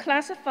and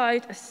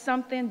classified as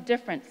something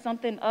different,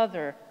 something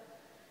other.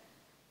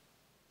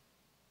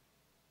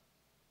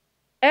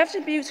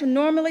 Attributes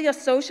normally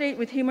associated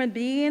with human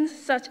beings,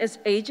 such as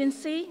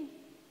agency,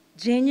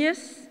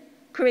 genius,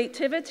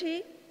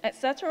 creativity,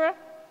 etc.,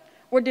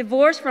 were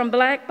divorced from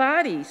black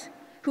bodies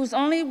whose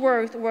only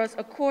worth was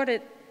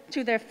accorded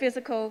to their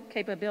physical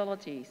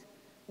capabilities,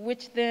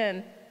 which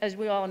then, as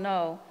we all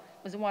know,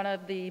 was one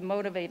of the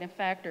motivating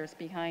factors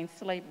behind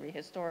slavery,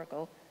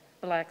 historical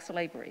black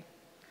slavery.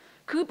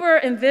 Cooper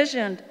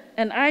envisioned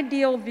an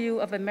ideal view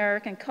of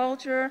American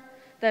culture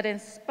that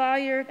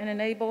inspired and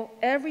enabled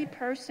every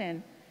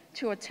person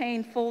to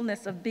attain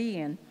fullness of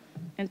being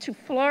and to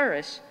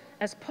flourish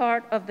as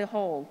part of the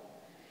whole.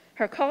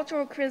 Her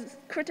cultural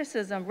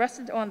criticism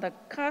rested on the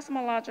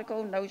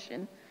cosmological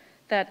notion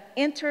that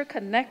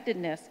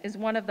interconnectedness is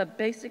one of the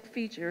basic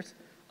features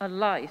of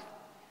life,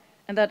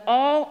 and that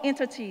all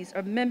entities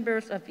are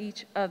members of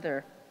each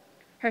other.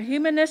 Her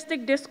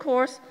humanistic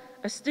discourse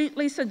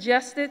astutely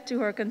suggested to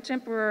her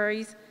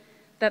contemporaries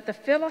that the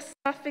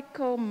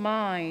philosophical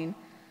mind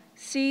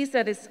sees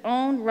that its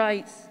own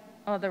rights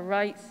are the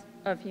rights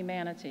of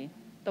humanity,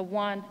 the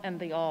one and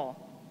the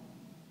all.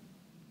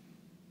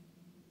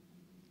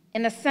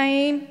 In the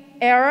same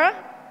era,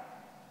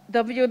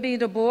 W.B.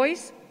 Du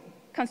Bois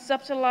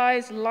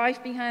conceptualized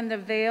life behind the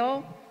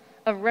veil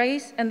of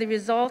race and the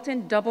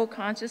resultant double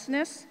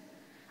consciousness,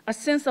 a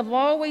sense of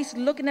always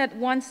looking at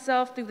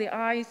oneself through the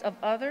eyes of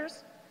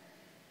others,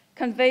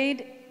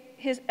 conveyed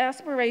his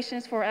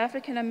aspirations for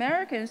African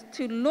Americans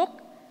to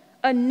look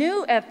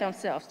anew at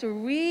themselves, to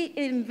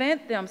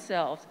reinvent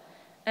themselves,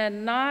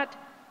 and not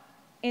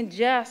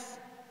ingest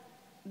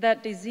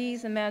that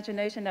diseased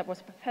imagination that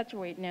was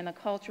perpetuating in a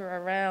culture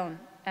around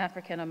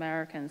African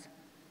Americans.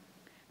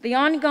 The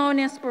ongoing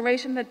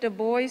inspiration that Du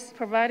Bois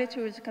provided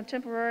to his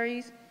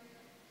contemporaries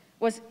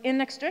was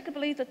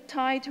inextricably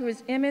tied to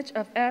his image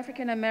of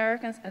African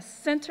Americans as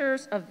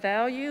centers of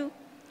value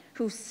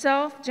whose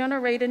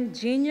self-generating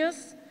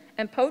genius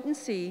and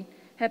potency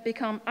had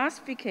become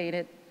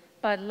obfuscated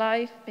by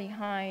life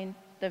behind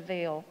the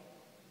veil.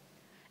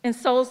 In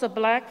Souls of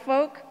Black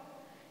Folk,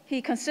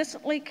 he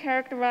consistently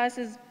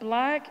characterizes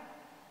Black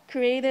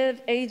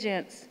creative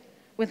agents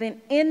with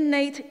an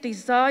innate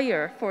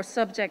desire for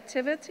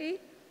subjectivity,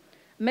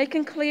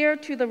 making clear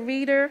to the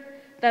reader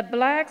that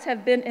Blacks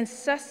have been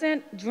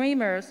incessant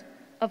dreamers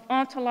of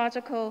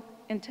ontological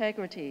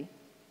integrity.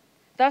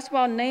 Thus,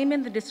 while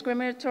naming the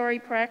discriminatory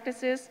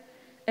practices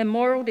and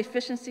moral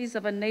deficiencies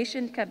of a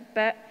nation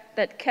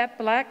that kept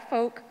Black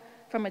folk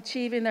from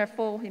achieving their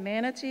full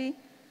humanity,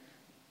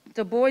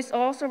 Du Bois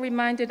also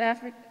reminded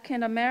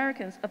African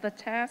Americans of the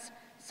task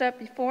set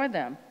before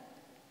them.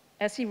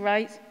 As he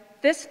writes,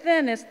 "This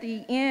then is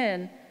the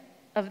end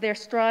of their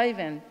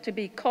striving to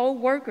be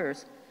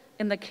co-workers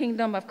in the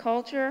kingdom of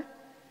culture,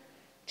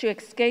 to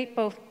escape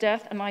both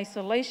death and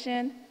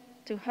isolation,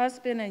 to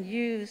husband and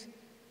use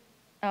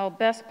our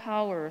best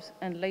powers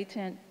and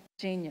latent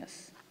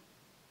genius."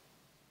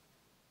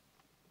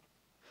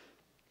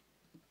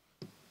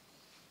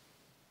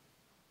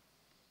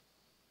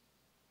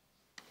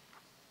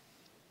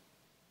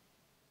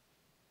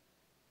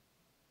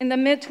 In the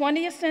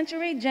mid-20th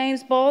century,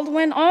 James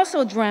Baldwin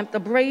also dreamt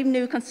of brave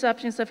new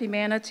conceptions of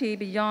humanity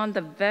beyond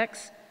the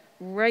vexed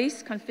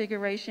race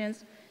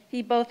configurations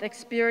he both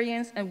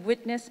experienced and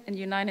witnessed in the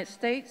United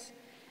States,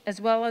 as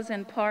well as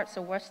in parts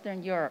of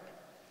Western Europe.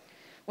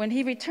 When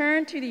he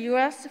returned to the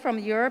US from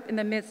Europe in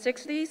the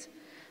mid-60s,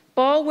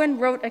 Baldwin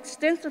wrote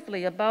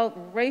extensively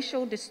about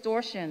racial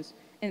distortions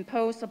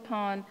imposed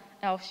upon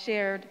our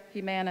shared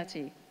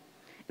humanity.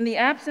 In the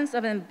absence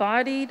of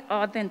embodied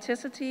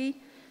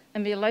authenticity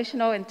and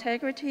relational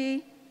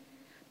integrity,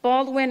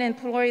 Baldwin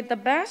employed the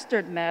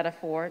bastard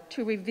metaphor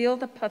to reveal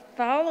the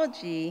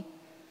pathology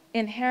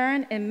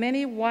inherent in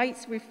many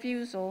whites'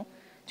 refusal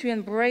to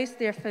embrace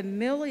their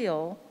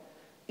familial,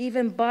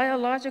 even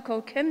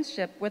biological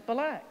kinship with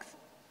Blacks.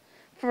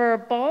 For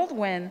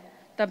Baldwin,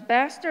 the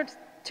bastard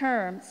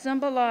term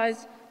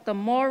symbolized the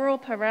moral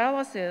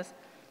paralysis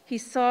he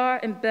saw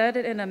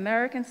embedded in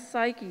American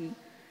psyche,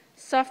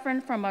 suffering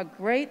from a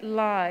great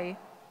lie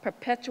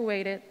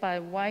perpetuated by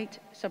white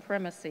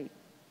supremacy.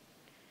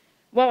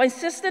 While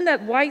insisting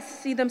that whites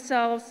see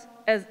themselves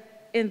as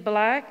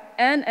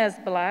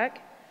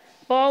Black,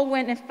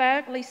 Baldwin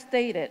emphatically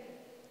stated,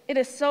 "It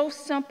is so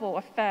simple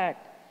a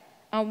fact,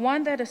 and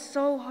one that is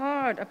so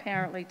hard,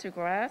 apparently, to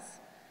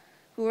grasp.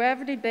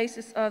 Whoever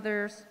debases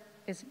others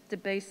is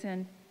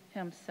debasing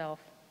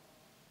himself."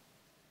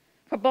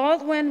 For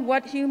Baldwin,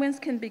 what humans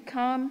can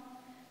become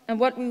and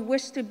what we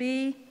wish to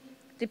be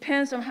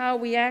depends on how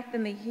we act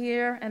in the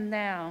here and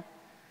now.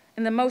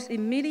 In the most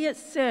immediate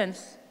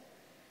sense,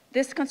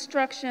 this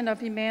construction of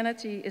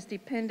humanity is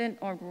dependent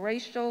on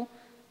racial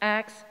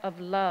acts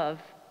of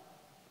love,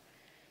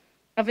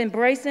 of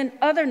embracing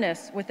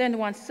otherness within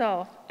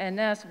oneself and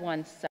as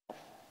oneself.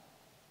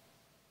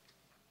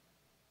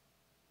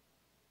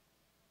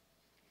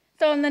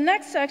 So in the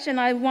next section,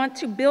 I want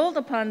to build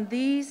upon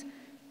these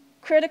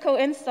critical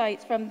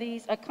insights from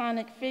these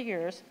iconic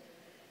figures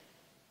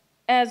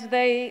as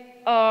they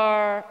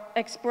are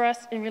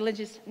expressed in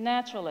religious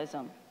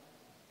naturalism.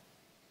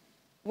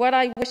 What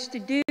I wish to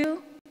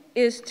do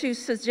is to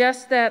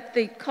suggest that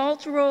the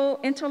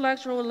cultural,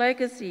 intellectual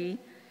legacy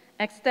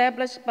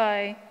established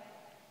by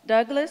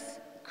Douglass,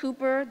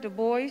 Cooper, Du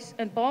Bois,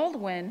 and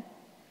Baldwin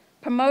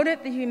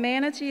promoted the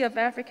humanity of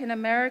African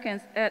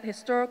Americans at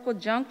historical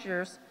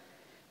junctures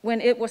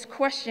when it was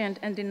questioned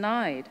and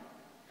denied.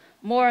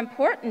 More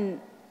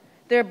important,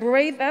 Their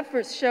brave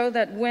efforts show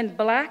that when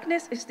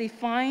Blackness is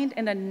defined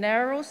in a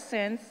narrow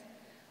sense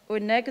or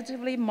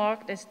negatively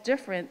marked as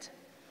different,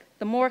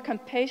 the more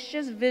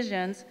capacious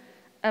visions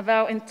of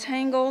our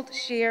entangled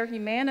shared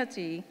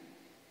humanity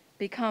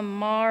become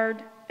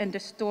marred and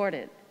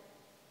distorted.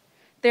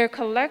 Their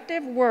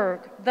collective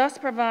work thus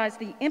provides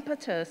the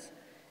impetus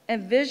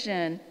and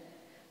vision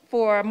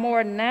for a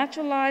more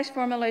naturalized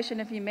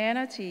formulation of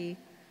humanity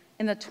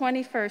in the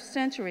 21st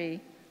century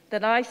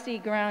that I see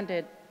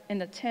grounded in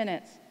the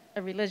tenets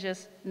of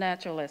religious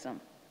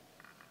naturalism.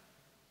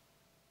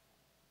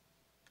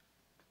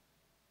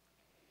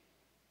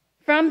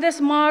 From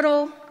this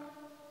model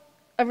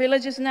of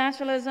religious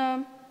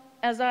naturalism,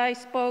 as I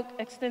spoke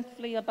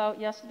extensively about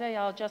yesterday,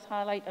 I'll just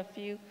highlight a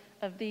few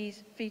of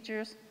these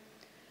features.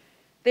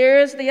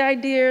 There is the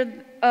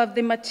idea of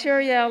the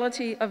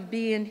materiality of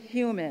being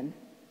human.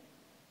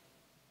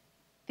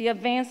 The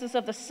advances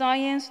of the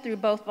science through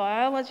both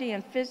biology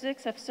and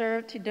physics have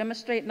served to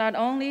demonstrate not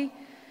only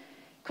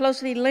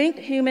closely linked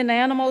human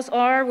animals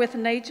are with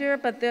nature,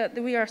 but that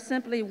we are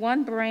simply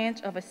one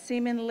branch of a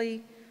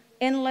seemingly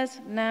endless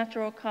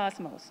natural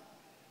cosmos.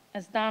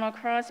 As Donald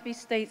Crosby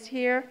states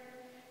here,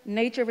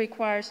 nature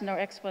requires no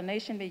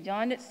explanation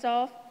beyond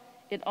itself.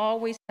 It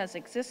always has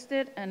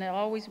existed and it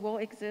always will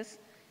exist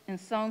in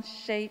some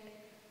shape,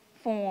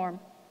 form,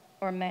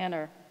 or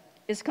manner.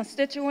 Its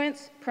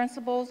constituents,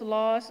 principles,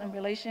 laws, and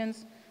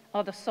relations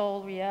are the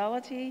sole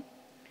reality.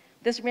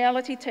 This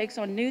reality takes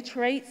on new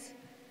traits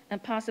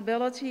and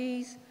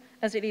possibilities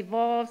as it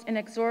evolves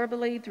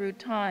inexorably through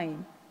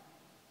time.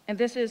 And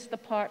this is the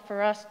part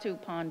for us to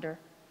ponder.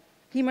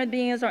 Human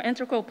beings are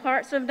integral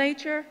parts of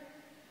nature,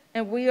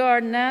 and we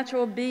are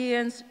natural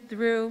beings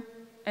through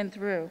and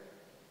through.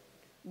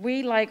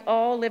 We, like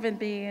all living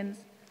beings,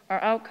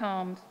 are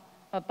outcomes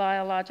of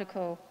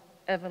biological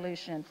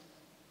evolution.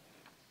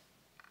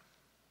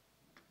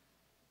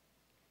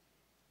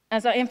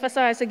 As I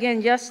emphasized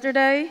again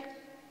yesterday,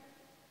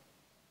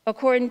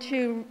 according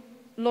to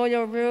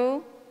Loyal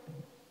Rule,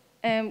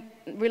 and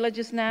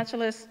religious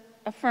naturalists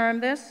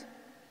affirm this,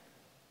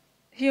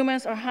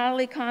 humans are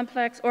highly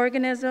complex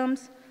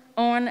organisms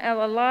owing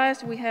our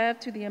lives we have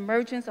to the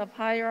emergence of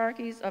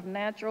hierarchies of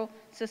natural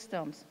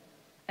systems.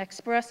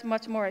 Expressed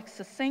much more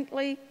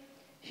succinctly,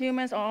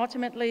 humans are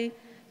ultimately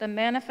the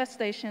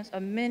manifestations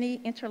of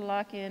many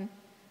interlocking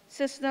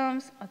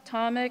systems,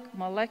 atomic,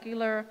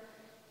 molecular,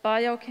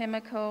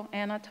 biochemical,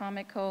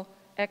 anatomical,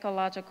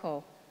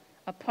 ecological,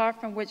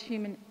 apart from which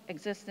human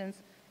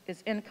existence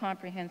is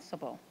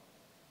incomprehensible.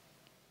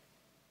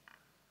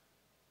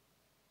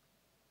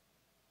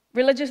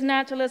 Religious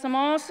naturalism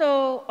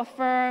also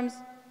affirms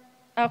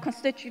our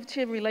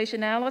constitutive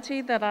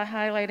relationality that I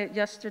highlighted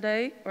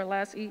yesterday or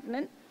last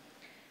evening,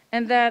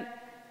 and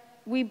that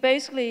we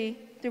basically,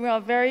 through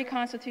our very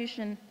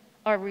constitution,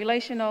 are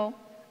relational,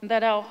 and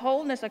that our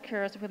wholeness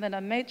occurs within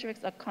a matrix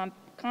of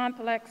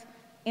complex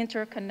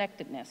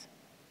interconnectedness,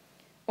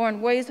 or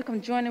in ways of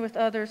conjoining with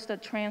others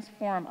that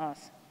transform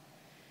us.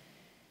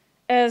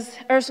 As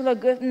Ursula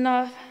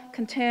Goodenough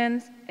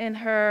contends in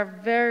her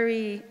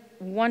very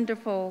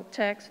wonderful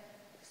text,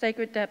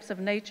 Sacred Depths of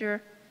Nature,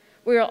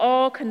 we are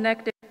all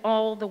connected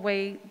all the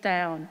way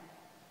down.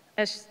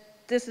 As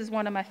this is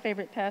one of my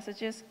favorite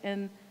passages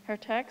in her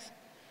text.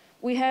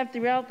 We have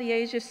throughout the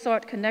ages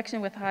sought connection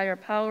with higher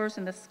powers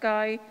in the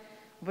sky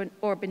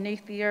or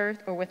beneath the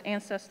earth or with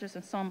ancestors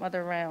in some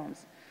other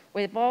realms.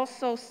 We've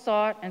also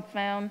sought and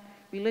found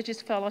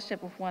religious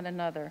fellowship with one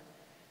another.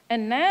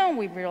 And now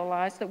we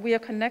realize that we are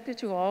connected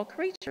to all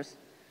creatures,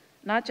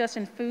 not just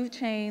in food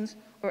chains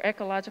or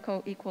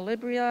ecological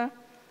equilibria.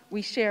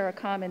 We share a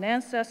common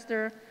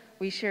ancestor.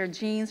 We share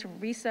genes,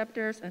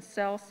 receptors, and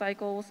cell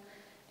cycles,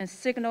 and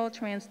signal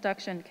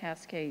transduction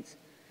cascades.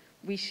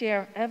 We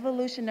share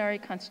evolutionary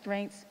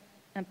constraints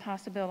and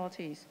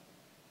possibilities.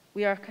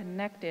 We are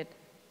connected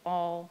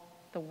all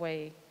the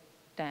way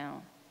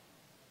down.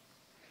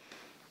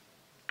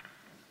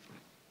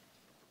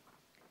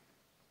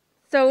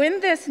 So in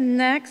this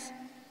next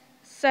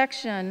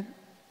section,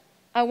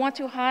 I want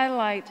to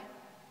highlight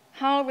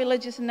how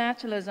religious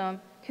naturalism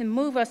can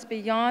move us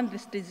beyond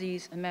this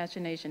diseased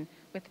imagination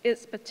with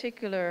its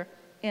particular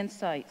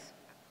insights.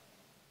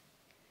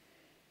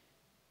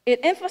 It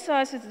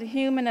emphasizes the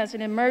human as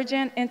an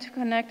emergent,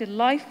 interconnected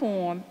life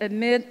form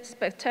amid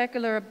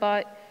spectacular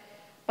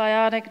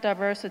biotic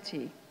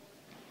diversity.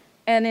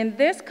 And in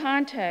this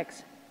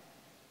context,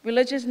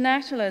 religious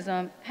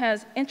naturalism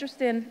has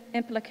interesting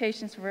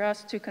implications for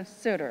us to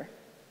consider.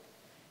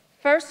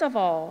 First of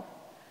all,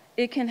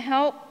 it can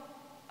help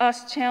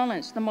us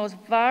challenge the most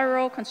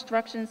viral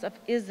constructions of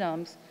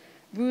isms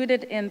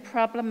rooted in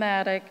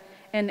problematic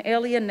and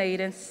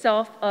alienating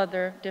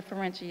self-other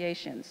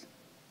differentiations,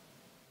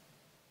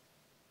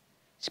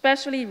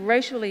 especially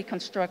racially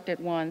constructed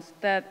ones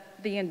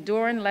that the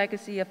enduring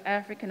legacy of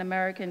African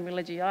American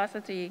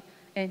religiosity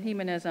and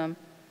humanism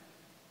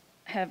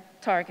have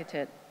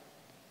targeted.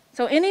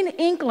 So any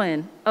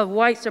inkling of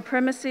white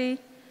supremacy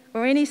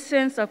or any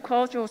sense of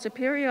cultural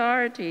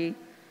superiority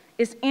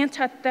is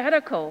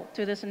antithetical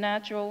to this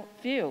natural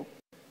view.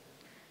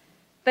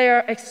 They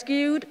are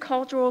skewed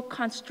cultural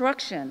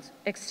constructions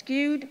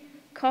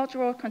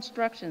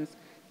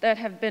that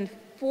have been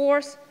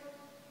forced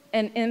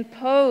and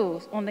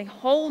imposed on the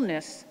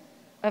wholeness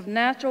of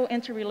natural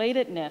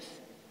interrelatedness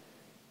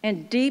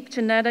and deep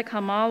genetic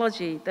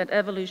homology that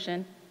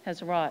evolution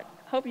has wrought.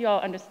 Hope you all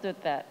understood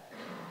that.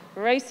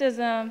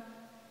 Racism,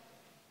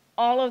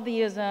 all of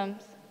the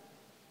isms,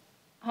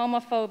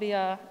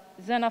 homophobia,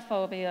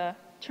 xenophobia,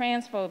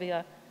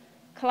 transphobia,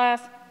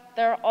 class,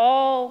 they're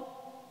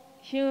all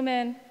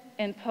human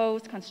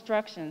imposed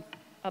constructions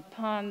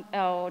upon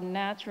our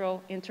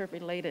natural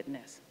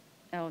interrelatedness,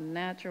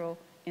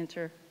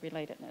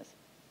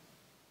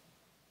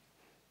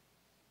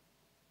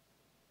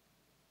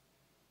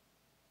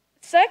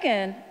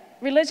 Second,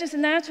 religious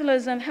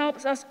naturalism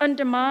helps us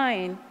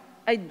undermine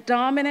a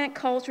dominant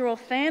cultural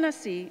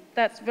fantasy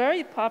that's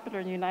very popular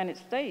in the United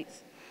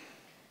States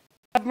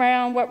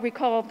around what we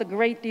call the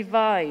Great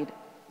Divide,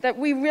 that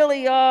we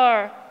really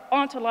are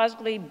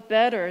ontologically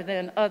better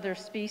than other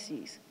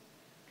species.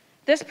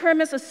 This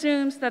premise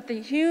assumes that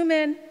the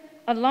human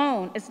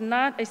alone is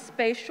not a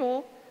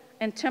spatial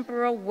and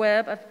temporal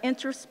web of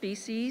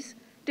interspecies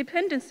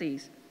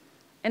dependencies,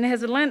 and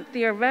has lent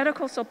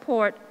theoretical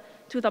support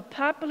to the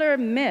popular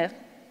myth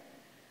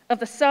of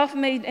the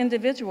self-made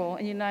individual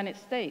in the United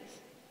States.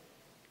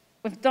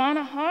 With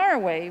Donna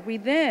Haraway, we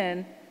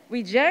then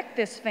reject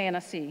this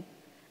fantasy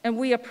and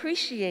we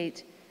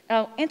appreciate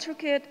our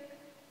intricate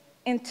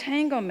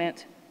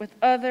entanglement with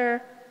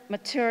other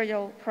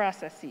material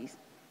processes.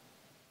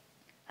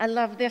 I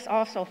love this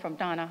also from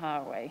Donna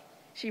Haraway.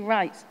 She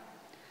writes,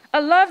 I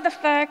love the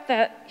fact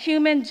that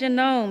human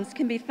genomes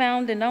can be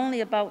found in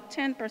only about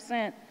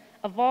 10%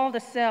 of all the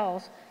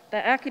cells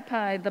that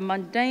occupy the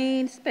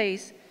mundane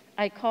space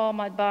I call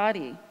my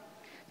body.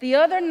 The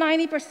other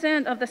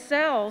 90% of the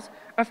cells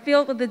are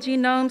filled with the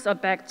genomes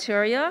of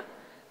bacteria,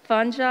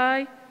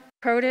 fungi,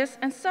 protists,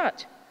 and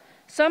such,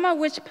 some of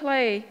which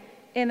play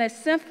in a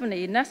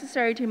symphony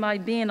necessary to my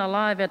being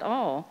alive at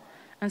all,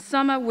 and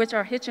some of which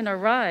are hitching a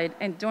ride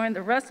and doing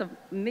the rest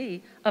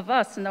of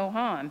us no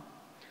harm.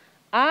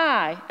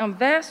 I am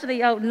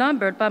vastly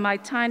outnumbered by my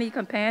tiny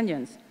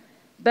companions.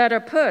 Better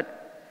put,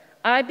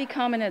 I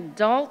become an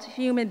adult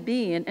human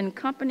being in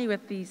company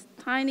with these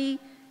tiny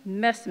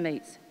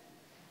messmates.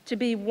 To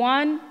be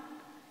one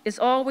is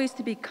always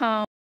to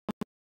become.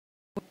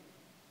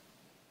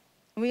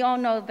 We all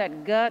know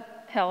that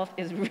gut health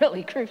is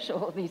really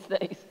crucial these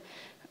days.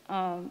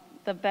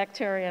 The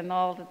bacteria and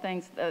all the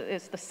things,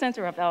 it's the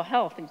center of our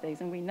health these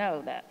days, and we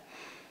know that.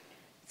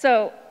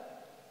 So,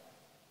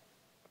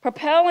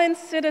 propelling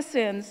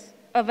citizens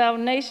of our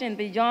nation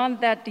beyond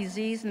that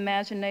diseased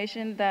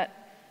imagination that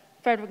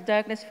Frederick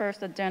Douglass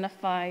first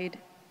identified,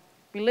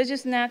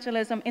 religious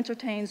naturalism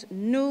entertains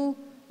new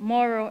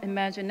moral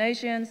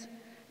imaginations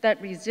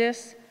that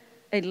resist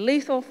a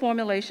lethal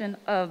formulation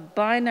of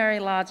binary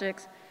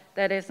logics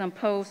that is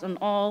imposed on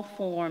all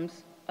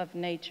forms of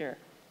nature.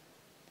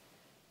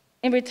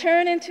 In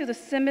returning to the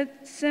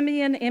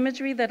simian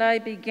imagery that I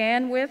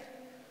began with,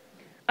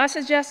 I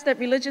suggest that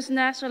religious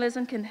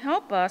naturalism can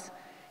help us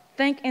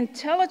think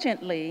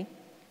intelligently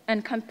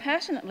and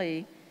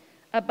compassionately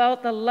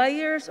about the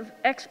layers of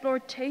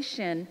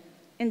exploitation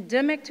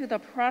endemic to the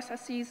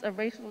processes of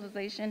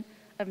racialization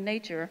of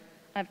nature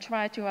I've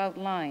tried to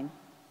outline.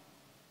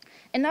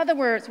 In other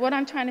words, what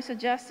I'm trying to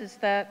suggest is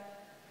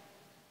that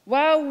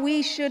while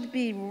we should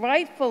be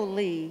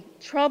rightfully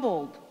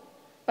troubled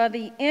by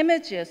the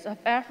images of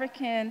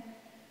African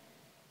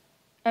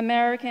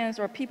Americans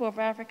or people of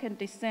African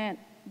descent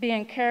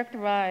being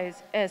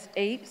characterized as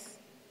apes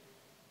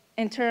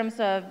in terms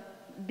of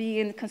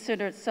being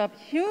considered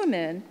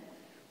subhuman,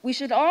 we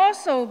should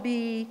also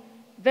be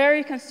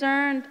very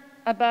concerned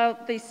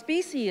about the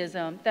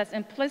speciesism that's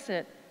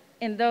implicit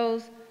in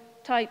those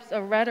types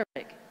of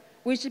rhetoric.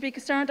 We should be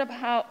concerned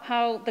about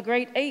how the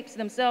great apes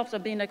themselves are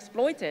being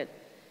exploited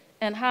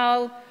and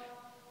how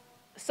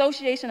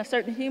association of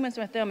certain humans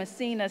with them is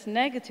seen as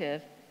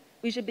negative.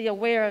 We should be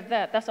aware of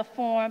that. That's a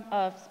form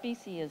of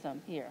speciesism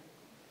here.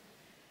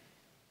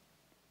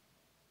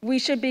 We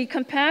should be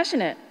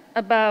compassionate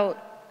about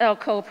our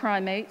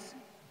co-primates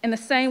in the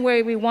same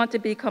way we want to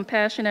be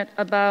compassionate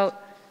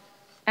about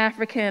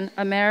African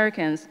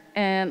Americans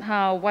and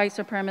how white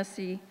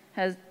supremacy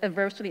has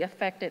adversely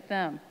affected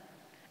them.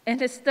 In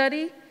his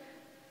study,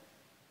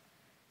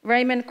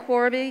 Raymond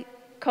Corby,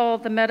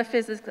 called The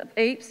Metaphysics of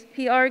Apes,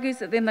 he argues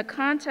that in the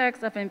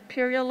context of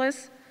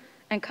imperialist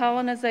and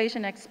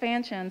colonization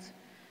expansions,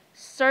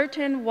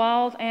 certain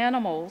wild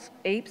animals,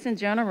 apes in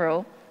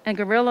general, and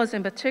gorillas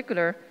in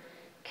particular,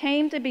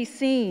 came to be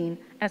seen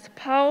as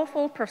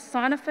powerful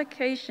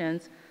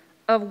personifications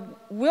of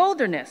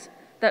wilderness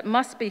that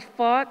must be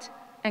fought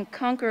and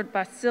conquered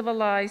by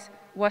civilized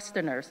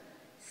Westerners.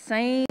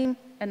 Same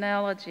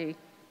analogy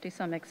to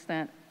some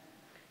extent.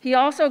 He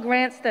also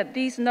grants that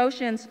these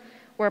notions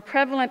were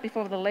prevalent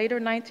before the later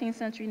 19th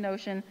century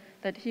notion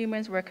that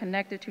humans were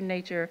connected to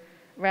nature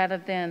rather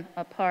than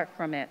apart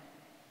from it.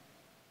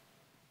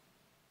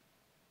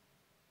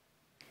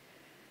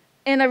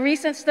 In a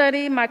recent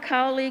study, my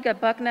colleague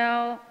at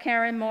Bucknell,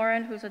 Karen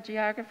Morin, who's a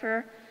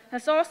geographer,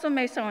 has also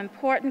made some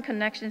important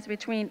connections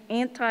between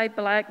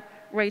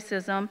anti-Black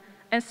racism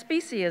and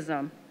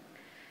speciesism.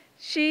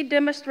 She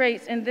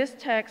demonstrates in this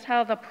text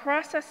how the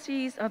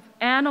processes of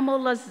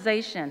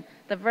animalization,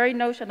 the very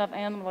notion of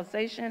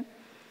animalization,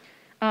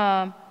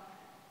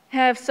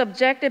 have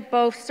subjected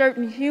both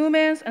certain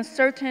humans and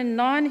certain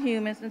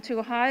non-humans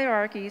into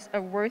hierarchies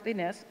of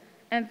worthiness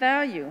and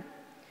value.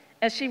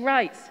 As she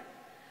writes,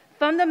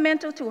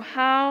 fundamental to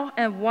how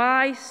and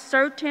why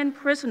certain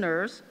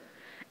prisoners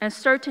and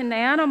certain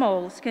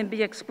animals can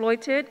be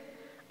exploited,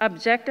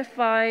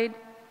 objectified,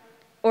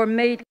 or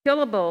made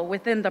killable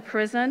within the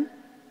prison,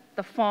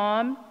 the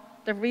farm,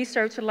 the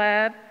research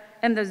lab,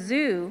 and the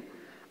zoo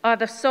are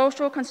the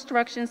social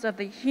constructions of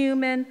the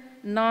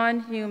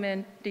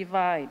human-non-human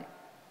divide.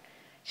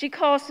 She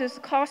calls this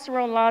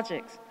carceral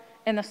logics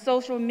and the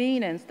social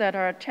meanings that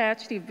are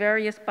attached to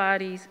various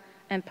bodies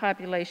and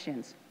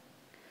populations.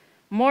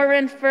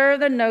 Morin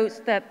further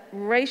notes that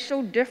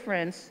racial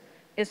difference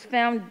is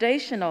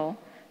foundational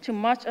to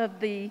much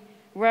of the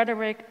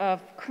rhetoric of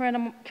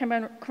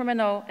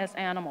criminal as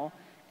animal.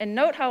 And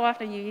note how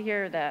often you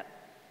hear that.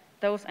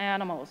 Those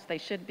animals, they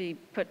should be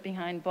put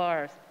behind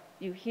bars.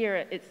 You hear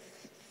it, it's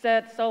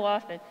said so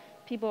often.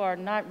 People are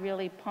not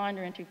really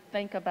pondering to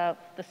think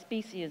about the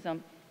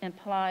speciesism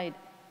implied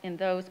in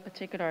those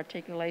particular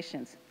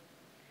articulations.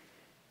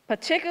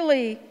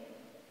 Particularly,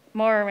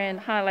 Morin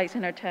highlights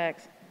in her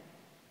text,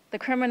 the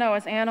criminal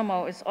as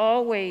animal is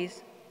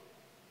always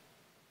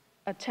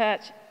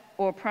attached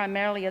or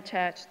primarily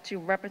attached to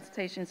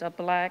representations of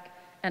Black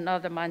and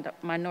other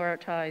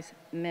minoritized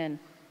men.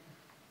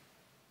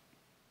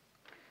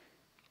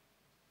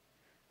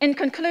 In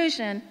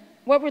conclusion,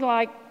 what would I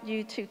like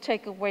you to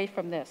take away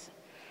from this?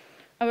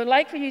 I would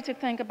like for you to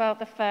think about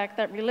the fact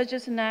that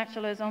religious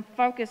naturalism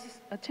focuses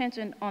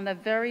attention on the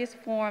various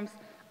forms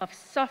of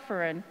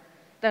suffering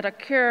that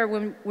occur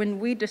when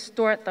we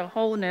distort the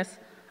wholeness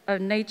of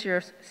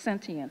nature's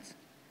sentience.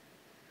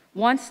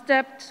 One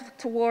step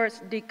towards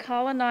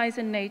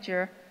decolonizing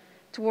nature,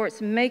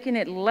 towards making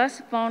it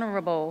less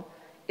vulnerable,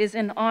 is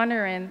in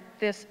honoring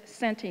this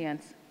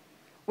sentience,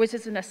 which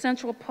is an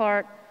essential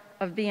part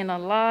of being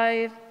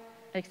alive,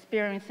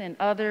 experiencing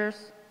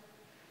others,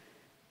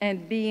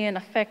 and being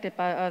affected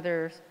by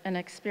others, and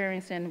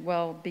experiencing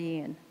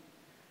well-being.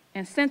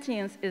 And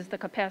sentience is the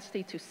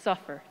capacity to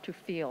suffer, to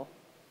feel.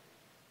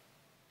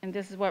 And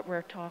this is what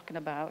we're talking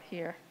about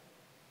here.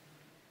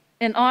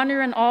 In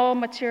honoring all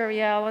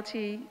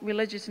materiality,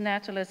 religious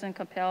naturalism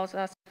compels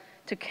us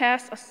to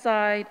cast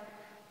aside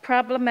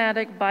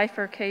problematic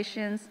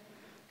bifurcations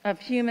of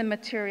human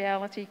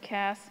materiality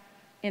cast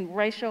in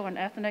racial and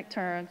ethnic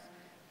terms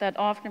that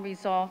often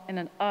result in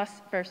an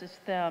us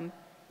versus them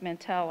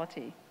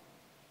mentality.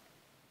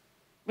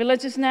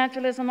 Religious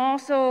naturalism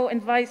also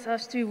invites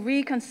us to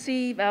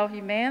reconceive our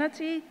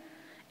humanity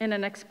in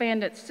an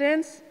expanded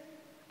sense,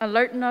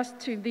 alerting us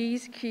to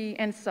these key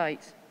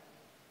insights.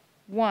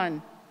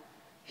 1,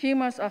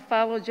 humans are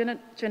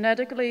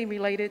phylogenetically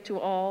related to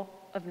all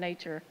of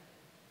nature.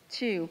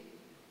 2,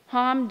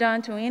 harm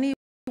done to any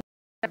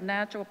of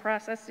natural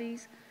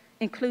processes,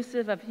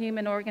 inclusive of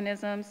human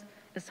organisms,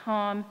 is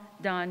harm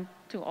done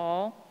to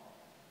all.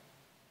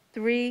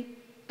 3,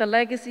 the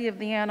legacy of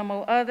the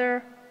animal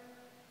other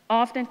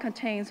often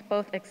contains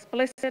both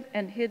explicit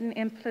and hidden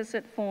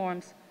implicit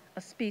forms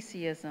of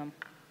speciesism.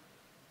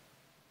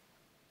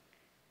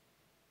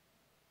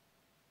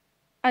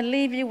 I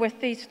leave you with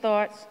these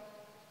thoughts.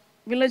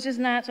 Religious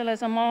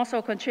naturalism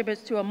also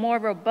contributes to a more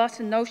robust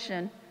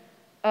notion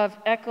of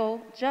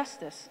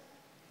eco-justice.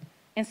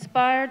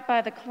 Inspired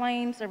by the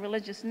claims of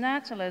religious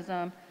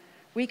naturalism,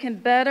 we can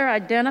better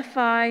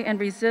identify and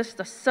resist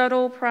the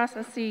subtle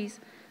processes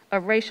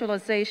of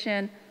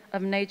racialization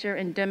of nature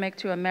endemic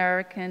to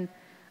American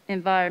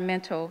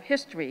environmental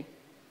history.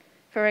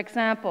 For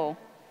example,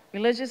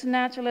 religious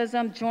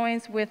naturalism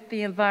joins with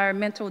the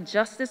environmental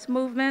justice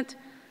movement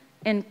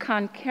in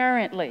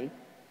concurrently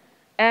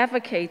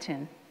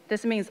advocating.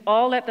 This means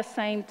all at the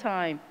same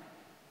time.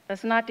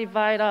 Let's not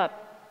divide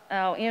up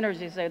our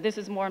energies there. This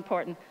is more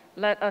important.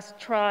 Let us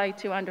try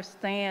to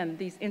understand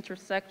these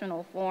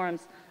intersectional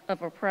forms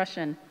of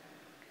oppression.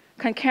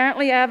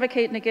 Concurrently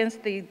advocating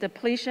against the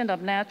depletion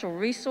of natural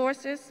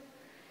resources,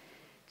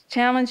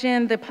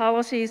 challenging the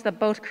policies that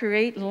both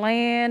create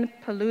land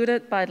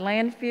polluted by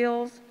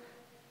landfills,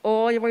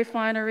 oil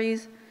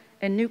refineries,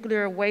 and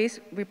nuclear waste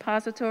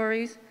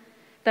repositories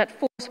that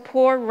force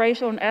poor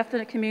racial and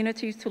ethnic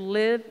communities to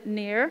live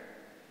near,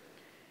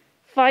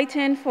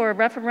 fighting for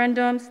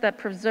referendums that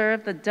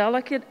preserve the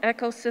delicate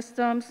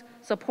ecosystems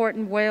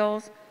supporting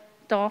whales,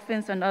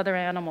 dolphins, and other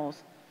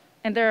animals.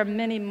 And there are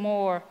many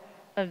more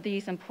of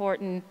these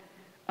important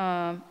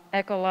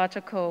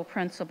ecological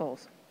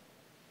principles.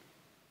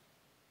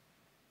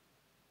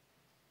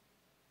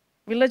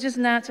 Religious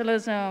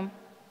naturalism,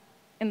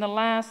 in the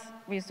last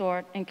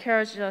resort,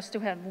 encourages us to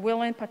have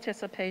willing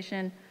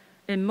participation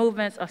in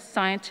movements of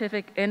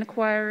scientific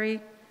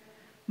inquiry,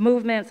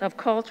 movements of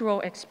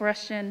cultural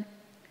expression,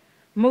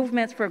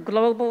 movements for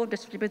global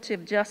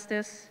distributive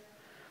justice,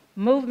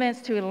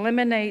 movements to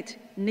eliminate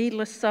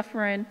needless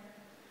suffering,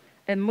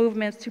 and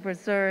movements to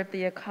preserve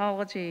the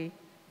ecology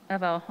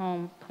of our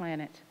home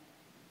planet.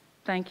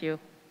 Thank you.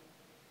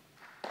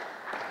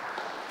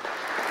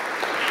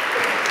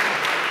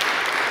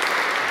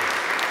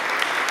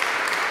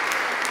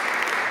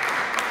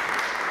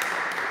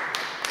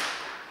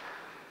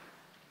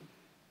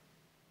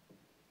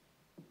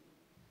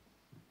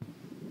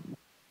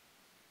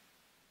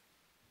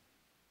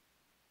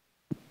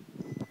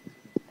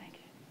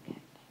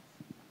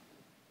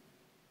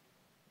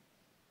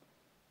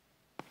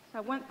 I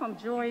went from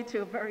joy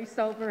to a very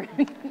sobering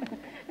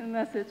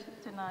message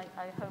tonight.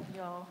 I hope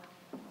y'all.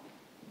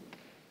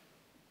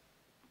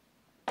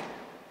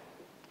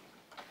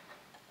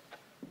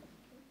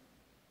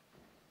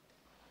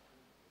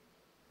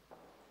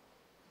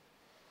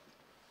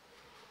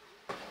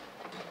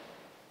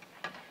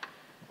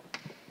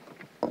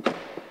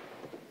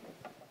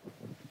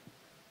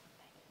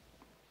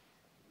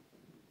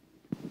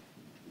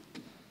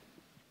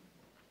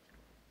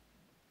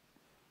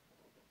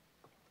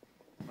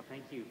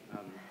 Thank you.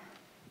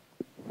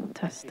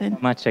 Tested. Thank you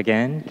so much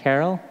again,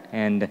 Carol.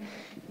 And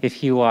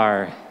if you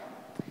are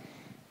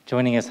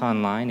joining us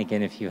online,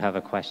 again, if you have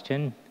a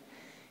question,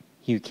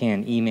 you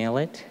can email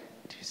it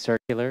to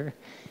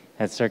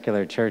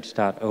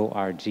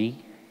circular@circularchurch.org,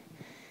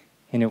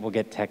 and it will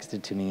get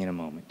texted to me in a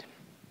moment.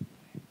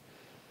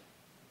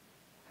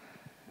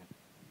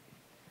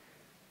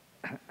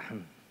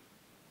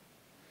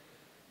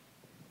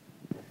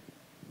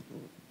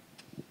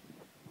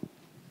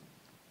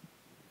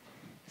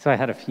 So I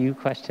had a few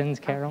questions,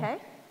 Carol. Okay.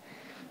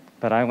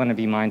 But I want to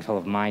be mindful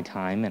of my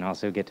time and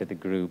also get to the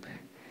group.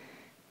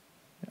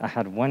 I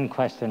had one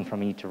question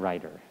from each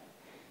writer,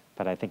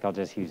 but I think I'll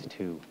just use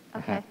two.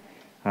 Okay.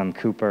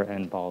 Cooper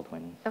and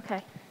Baldwin.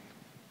 Okay.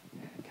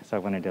 Because I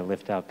wanted to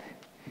lift up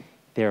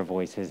their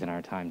voices in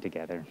our time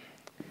together.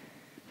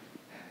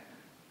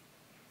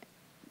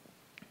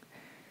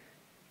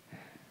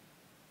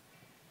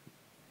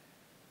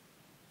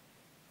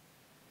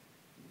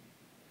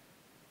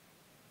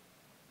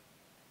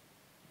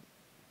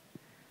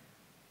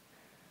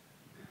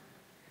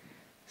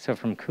 So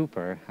from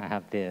Cooper, I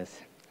have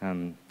this.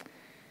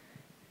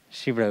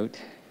 She wrote,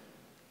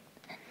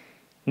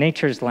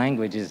 "Nature's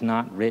language is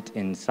not writ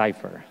in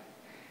cipher.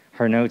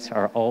 Her notes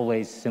are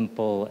always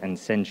simple and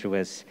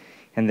sensuous,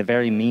 and the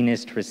very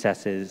meanest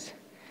recesses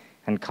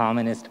and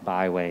commonest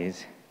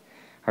byways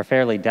are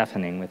fairly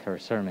deafening with her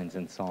sermons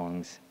and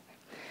songs.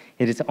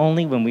 It is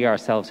only when we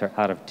ourselves are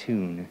out of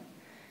tune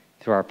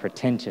through our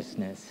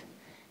pretentiousness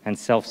and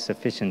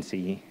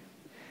self-sufficiency,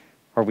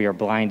 or we are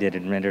blinded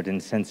and rendered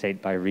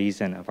insensate by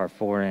reason of our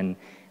foreign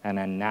and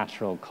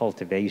unnatural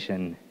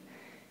cultivation,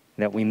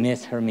 that we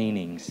miss her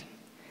meanings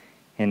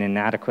and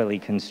inadequately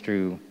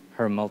construe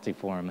her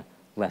multiform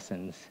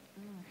lessons."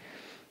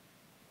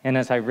 And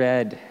as I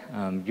read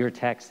your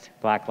text,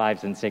 Black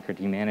Lives and Sacred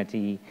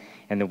Humanity,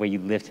 and the way you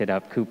lifted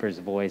up Cooper's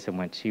voice and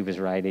what she was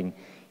writing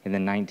in the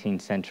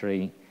 19th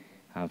century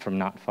from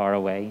not far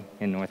away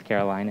in North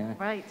Carolina,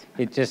 Right.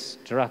 It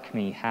just struck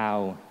me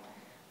how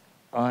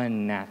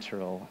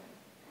unnatural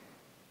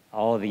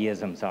all of the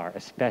isms are,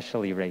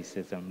 especially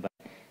racism, but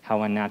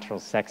how unnatural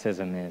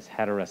sexism is,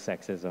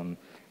 heterosexism,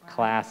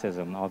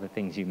 classism, all the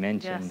things you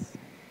mentioned. Yes.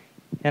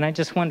 And I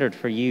just wondered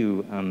for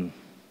you,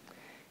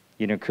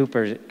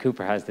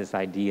 Cooper has this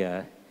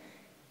idea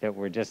that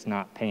we're just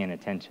not paying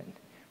attention.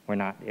 We're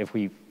not, if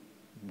we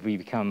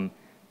become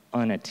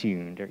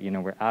unattuned, or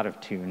we're out of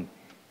tune,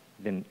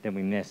 then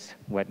we miss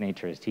what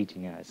nature is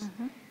teaching us.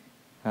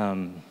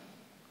 Mm-hmm.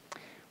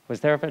 Was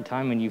there ever a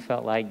time when you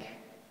felt like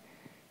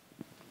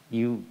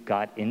you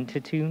got into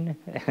tune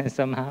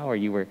somehow, or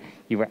you were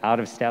out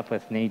of step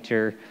with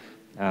nature,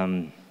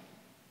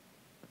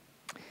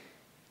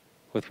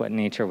 with what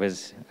nature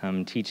was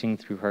teaching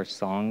through her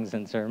songs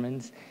and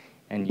sermons,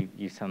 and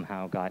you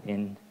somehow got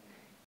in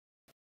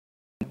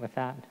with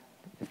that?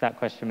 If that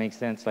question makes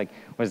sense, like,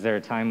 was there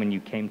a time when you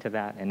came to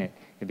that and it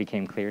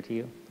became clear to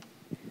you?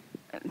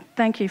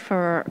 Thank you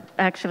for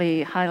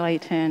actually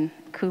highlighting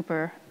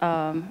Cooper.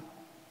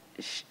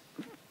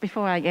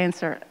 Before I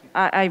answer,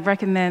 I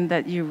recommend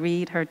that you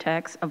read her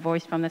text, A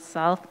Voice from the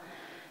South.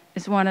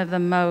 It's one of the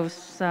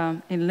most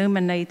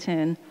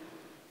illuminating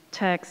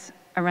texts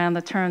around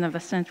the turn of the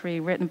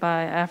century, written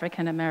by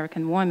African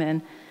American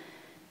women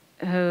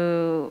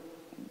who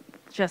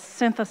just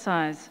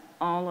synthesized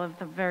all of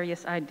the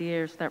various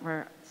ideas that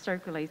were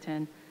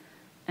circulating.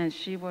 And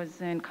she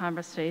was in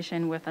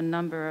conversation with a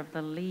number of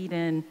the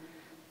leading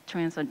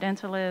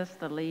transcendentalists,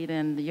 the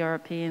leading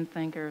European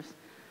thinkers,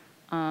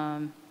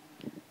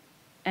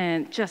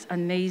 and just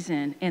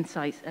amazing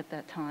insights at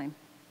that time.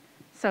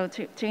 So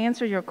to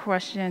answer your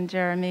question,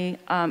 Jeremy,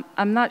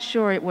 I'm not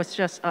sure it was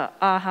just an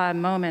aha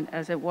moment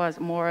as it was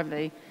more of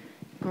a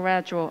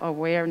gradual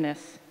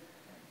awareness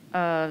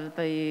of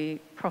the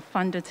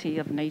profundity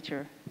of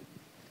nature.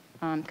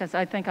 Because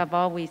I think I've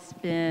always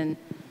been,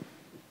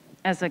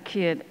 as a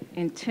kid,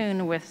 in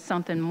tune with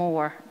something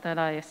more that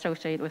I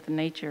associate with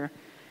nature.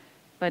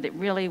 But it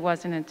really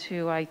wasn't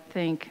until I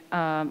think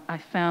I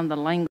found the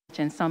language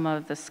and some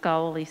of the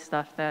scholarly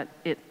stuff that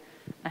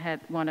I had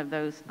one of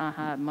those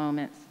aha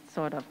moments,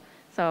 sort of.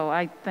 So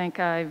I think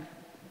I've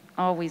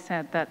always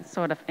had that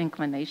sort of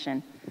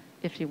inclination,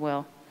 if you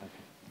will. Okay.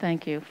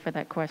 Thank you for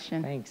that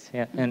question. Thanks.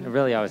 Yeah, and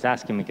really, I was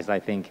asking because I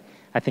think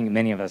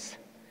many of us.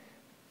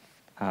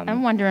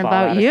 I'm wondering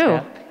about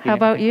you. How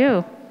about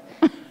you?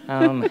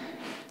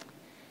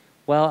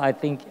 Well, I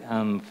think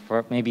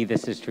maybe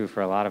this is true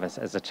for a lot of us.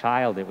 As a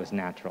child, it was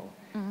natural.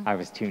 I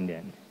was tuned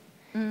in.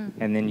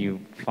 And then you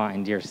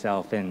find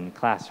yourself in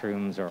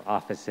classrooms or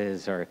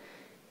offices or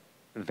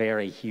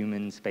very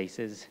human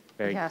spaces,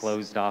 very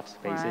closed off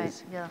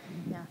spaces. Right.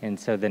 Yeah. And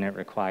so then it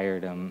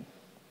required,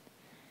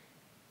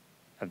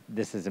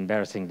 this is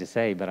embarrassing to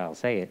say, but I'll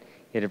say it,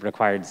 it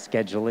required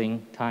scheduling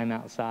time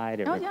outside.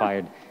 It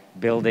required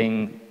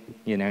building,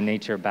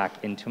 nature back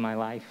into my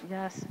life.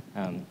 Yes.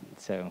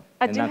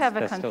 I do have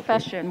a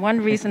confession. One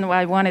reason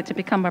why I wanted to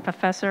become a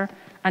professor,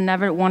 I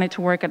never wanted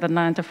to work at a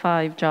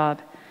 9-to-5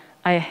 job.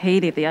 I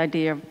hated the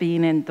idea of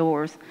being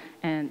indoors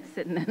and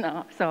sitting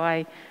in.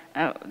 So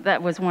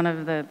that was one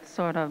of the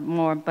sort of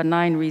more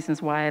benign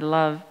reasons why I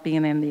love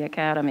being in the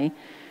academy,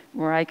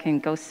 where I can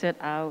go sit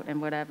out and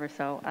whatever.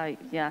 So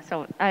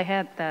I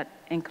had that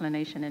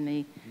inclination in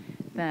me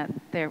that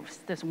there's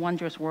this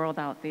wondrous world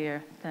out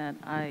there that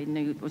I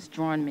knew was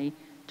drawing me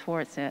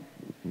towards it.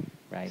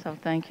 Right. So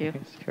thank you.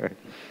 Sure.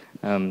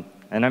 And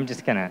I'm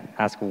just going to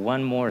ask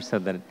one more so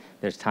that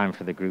there's time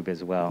for the group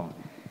as well.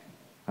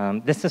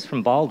 This is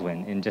from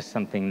Baldwin, and just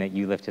something that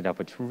you lifted up,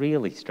 which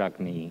really struck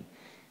me.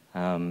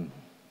 And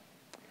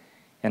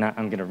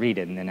I'm going to read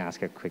it and then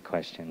ask a quick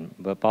question.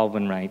 But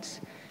Baldwin writes,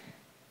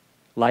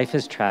 "Life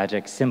is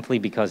tragic simply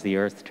because the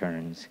earth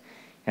turns,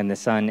 and the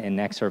sun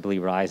inexorably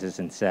rises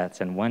and sets,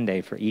 and one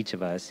day for each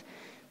of us,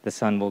 the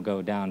sun will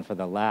go down for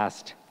the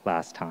last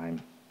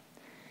time.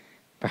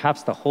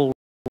 Perhaps the whole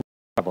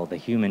trouble, the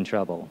human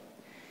trouble,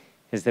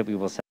 is that we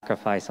will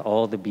sacrifice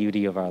all the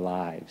beauty of our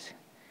lives.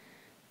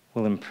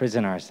 We'll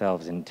imprison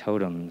ourselves in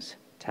totems,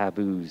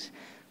 taboos,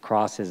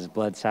 crosses,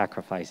 blood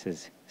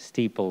sacrifices,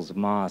 steeples,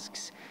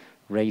 mosques,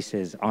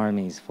 races,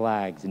 armies,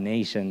 flags,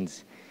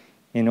 nations,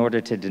 in order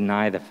to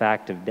deny the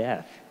fact of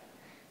death,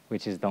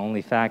 which is the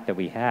only fact that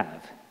we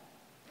have.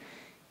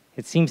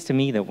 It seems to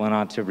me that one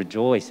ought to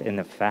rejoice in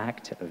the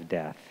fact of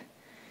death,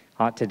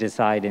 ought to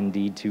decide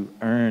indeed to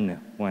earn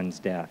one's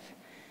death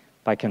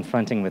by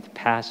confronting with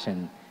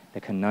passion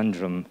the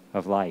conundrum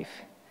of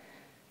life.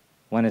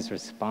 One is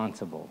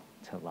responsible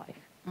to life."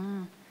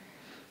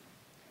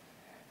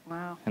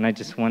 Wow. And I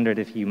just wondered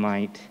if you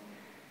might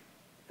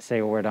say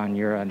a word on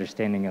your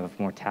understanding of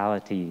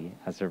mortality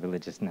as a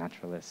religious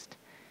naturalist.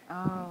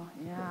 Oh,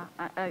 yeah.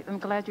 I'm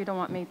glad you don't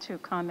want me to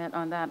comment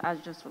on that. I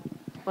just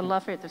would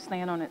love for it to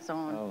stand on its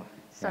own. Oh,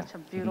 Such a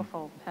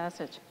beautiful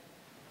passage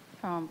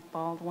from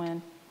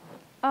Baldwin.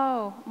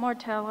 Oh,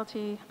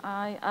 mortality.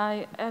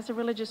 I, as a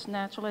religious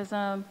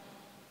naturalism,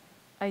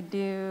 I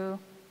do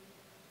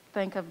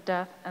think of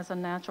death as a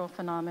natural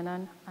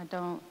phenomenon. I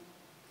don't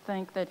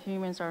think that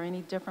humans are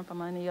any different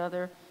from any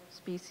other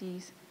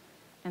species.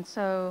 And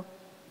so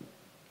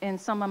in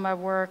some of my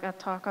work, I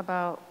talk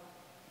about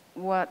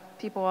what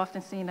people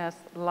often see as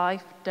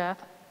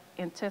life-death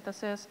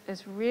antithesis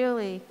is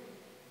really,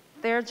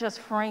 they're just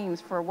frames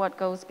for what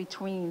goes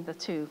between the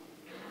two,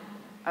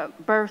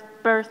 birth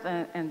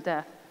and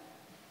death.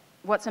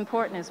 What's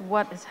important is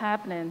what is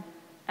happening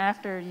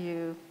after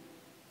you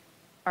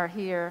are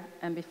here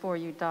and before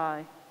you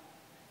die.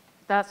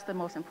 That's the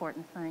most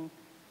important thing.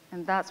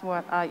 And that's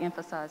what I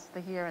emphasize,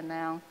 the here and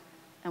now,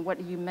 and what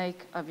you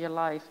make of your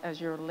life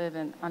as you're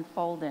living,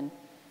 unfolding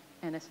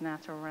in its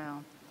natural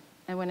realm.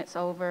 And when it's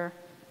over,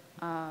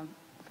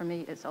 for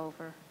me, it's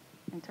over.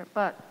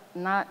 But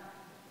not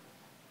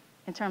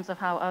in terms of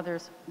how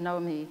others know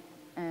me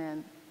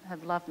and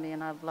have loved me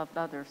and I've loved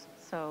others.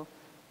 So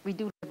we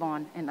do live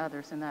on in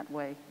others in that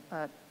way,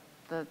 but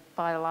the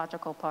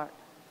biological part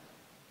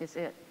is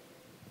it.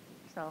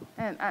 So,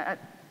 and I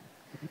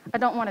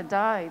don't want to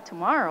die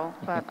tomorrow,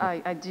 but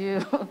I do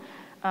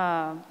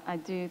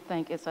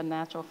think it's a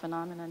natural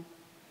phenomenon.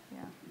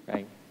 Yeah.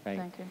 Right.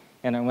 Thank you.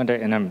 And I wonder,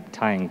 and I'm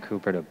tying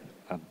Cooper to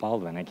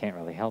Baldwin, I can't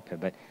really help it,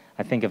 but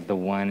I think of the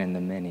one and the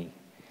many.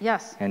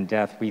 Yes. And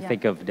death, we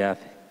think of death,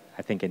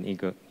 I think in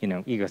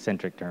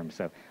egocentric terms.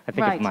 So I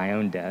think of my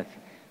own death,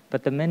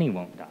 but the many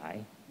won't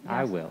die. Yes.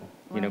 I will,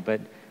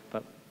 but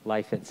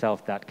life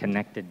itself, that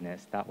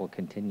connectedness, that will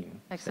continue.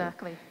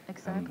 Exactly.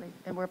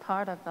 And we're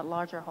part of the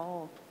larger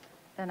whole.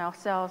 And our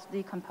cells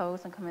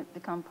decompose and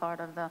become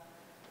part of the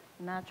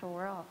natural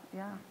world.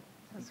 Yeah,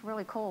 it's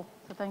really cool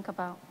to think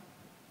about.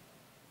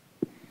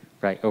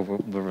 Right, we'll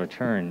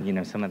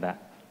return, some of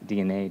that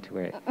DNA to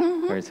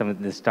where some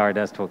of the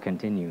stardust will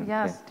continue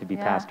to be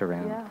passed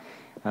around.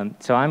 Yeah.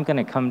 So I'm going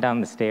to come down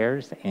the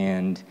stairs,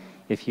 and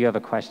if you have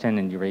a question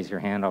and you raise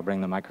your hand, I'll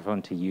bring the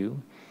microphone to you.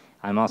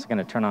 I'm also going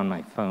to turn on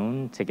my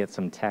phone to get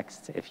some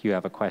text. If you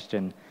have a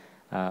question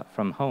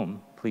from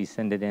home, please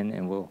send it in,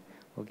 and we'll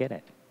get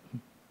it.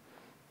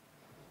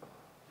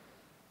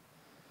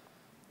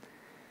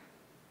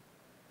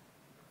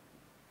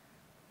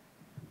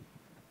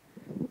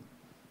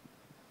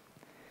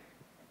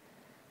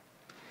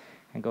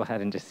 And go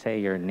ahead and just say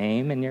your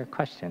name and your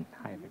question.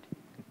 Hi,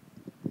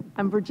 Virginia.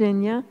 I'm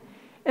Virginia,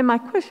 and my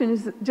question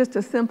is just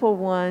a simple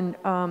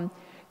one.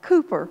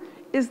 Cooper,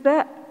 is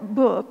that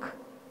book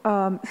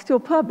still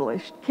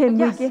published? Can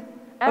Yes, we get?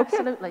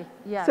 absolutely, Okay.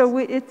 yes. So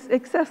it's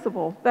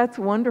accessible. That's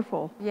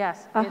wonderful.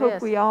 Yes, I it hope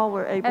is. we all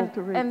were able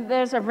to read. And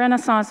there's a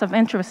renaissance of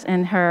interest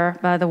in her,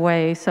 by the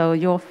way, so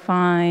you'll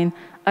find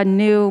a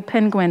new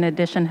Penguin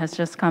edition has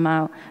just come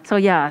out. So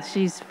yeah,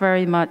 she's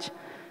very much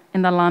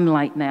in the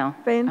limelight now.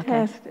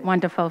 Fantastic. Okay.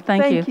 Wonderful.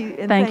 Thank you. Thank you.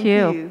 And thank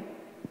you.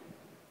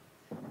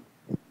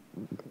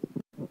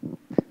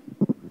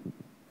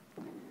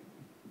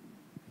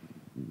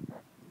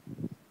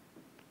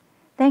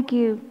 Thank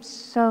you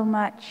so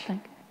much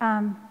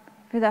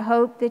for the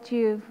hope that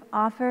you've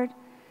offered.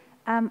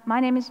 My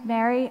name is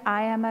Mary.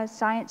 I am a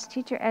science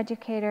teacher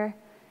educator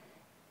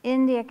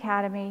in the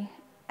Academy,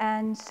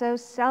 and so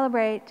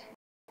celebrate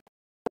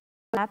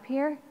up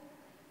here,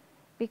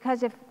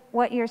 because if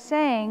what you're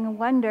saying,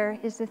 wonder,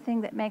 is the thing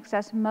that makes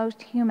us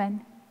most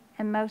human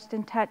and most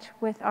in touch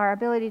with our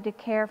ability to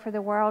care for the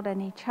world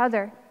and each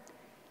other,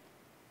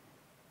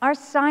 our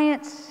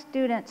science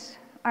students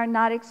are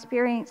not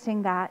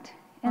experiencing that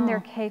in their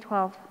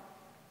K-12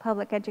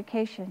 public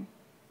education.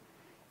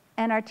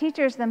 And our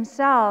teachers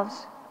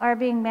themselves are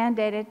being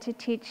mandated to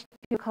teach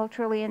to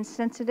culturally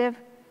insensitive,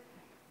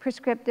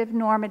 prescriptive,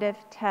 normative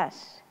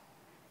tests.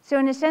 So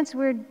in a sense,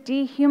 we're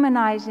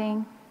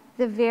dehumanizing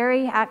the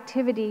very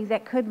activity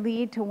that could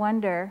lead to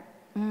wonder,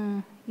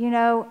 you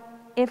know,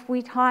 if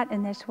we taught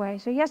in this way.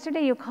 So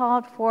yesterday you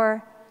called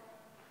for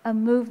a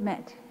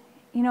movement,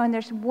 you know, and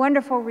there's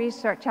wonderful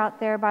research out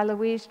there by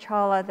Louise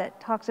Chawla that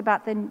talks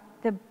about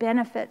the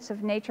benefits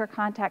of nature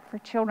contact for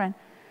children.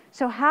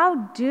 So how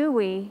do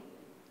we,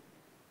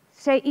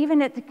 say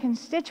even at the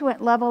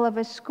constituent level of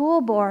a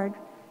school board,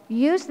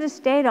 use this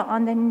data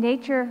on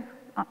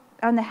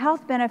the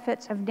health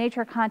benefits of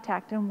nature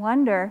contact and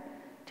wonder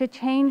to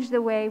change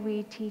the way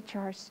we teach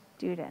our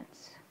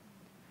students?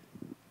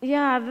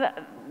 Yeah,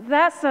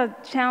 that's a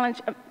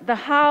challenge. The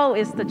how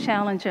is the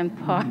challenging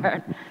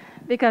part,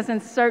 because in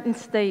certain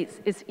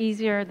states it's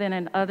easier than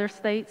in other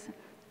states,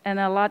 and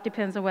a lot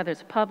depends on whether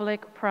it's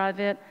public,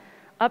 private.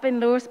 Up in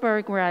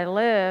Lewisburg, where I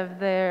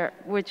live,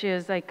 which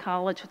is a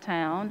college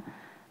town,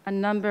 a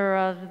number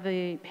of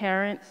the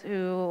parents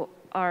who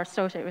are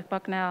associated with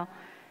Bucknell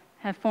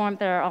have formed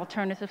their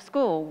alternative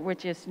school,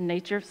 which is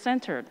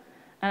nature-centered.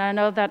 And I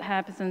know that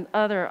happens in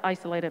other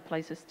isolated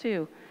places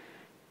too.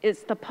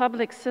 It's the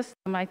public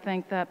system, I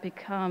think, that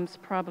becomes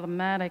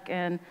problematic.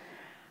 And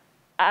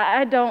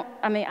I don't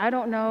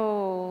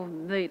know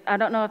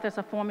if there's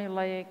a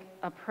formulaic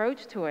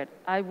approach to it.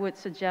 I would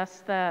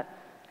suggest that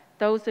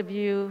those of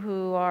you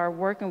who are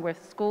working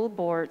with school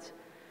boards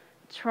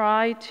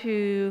try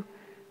to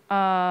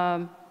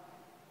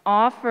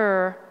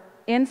offer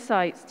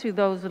insights to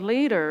those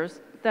leaders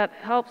that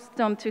helps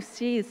them to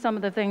see some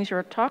of the things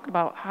you're talking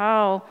about,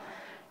 how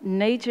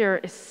nature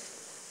is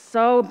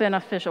so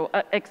beneficial,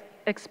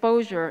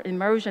 exposure,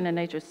 immersion in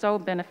nature is so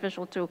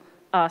beneficial to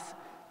us,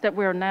 that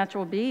we're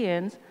natural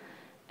beings,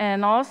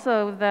 and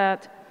also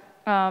that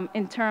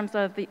in terms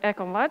of the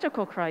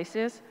ecological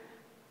crisis,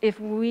 if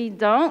we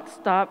don't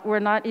stop, we're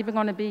not even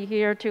going to be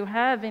here to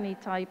have any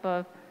type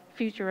of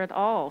future at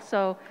all.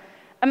 So,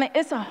 I mean,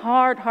 it's a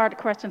hard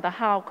question, the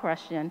how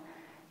question,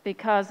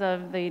 because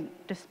of the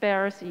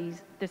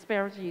disparities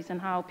in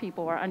how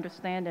people are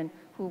understanding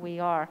who we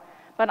are.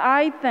 But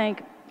I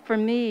think, for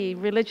me,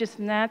 religious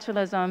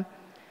naturalism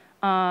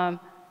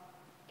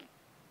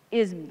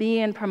is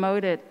being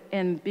promoted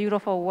in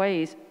beautiful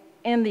ways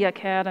in the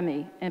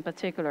academy in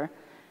particular.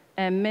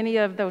 And many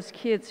of those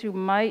kids who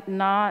might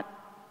not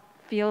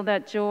feel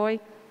that joy,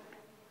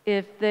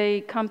 if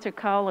they come to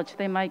college,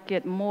 they might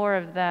get more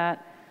of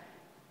that.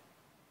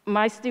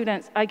 My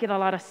students, I get a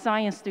lot of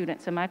science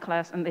students in my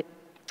class, and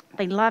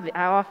they love it.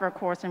 I offer a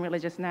course in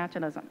religious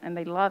naturalism, and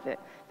they love it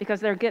because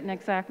they're getting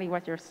exactly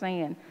what you're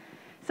saying.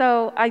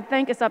 So I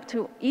think it's up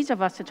to each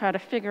of us to try to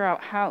figure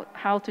out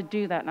how to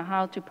do that and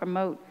how to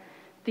promote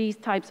these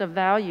types of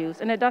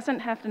values. And it doesn't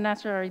have to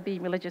necessarily be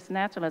religious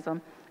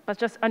naturalism, but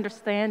just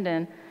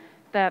understanding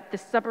that the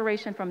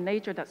separation from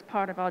nature that's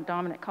part of our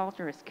dominant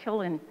culture is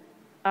killing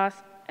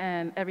us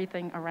and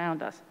everything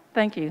around us.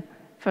 Thank you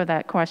for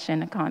that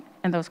question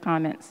and those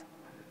comments.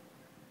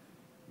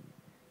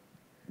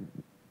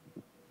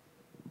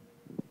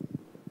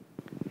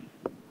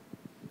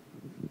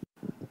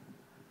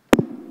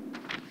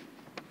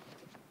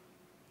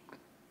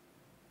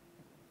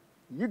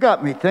 You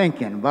got me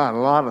thinking about a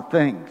lot of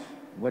things,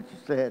 what you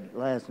said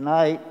last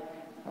night.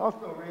 I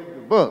also read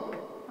your book.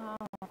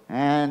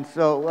 And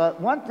so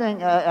one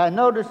thing I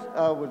noticed,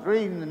 I was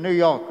reading the New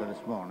Yorker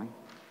this morning,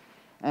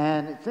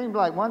 and it seems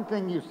like one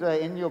thing you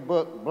say in your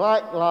book,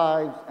 Black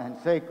Lives and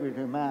Sacred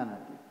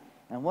Humanity.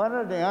 And one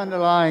of the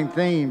underlying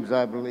themes,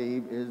 I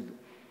believe, is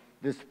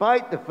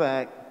despite the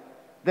fact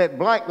that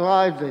black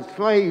lives as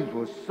slaves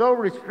was so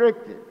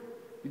restricted,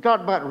 you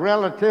talked about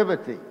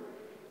relativity.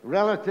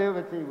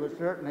 Relativity was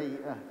certainly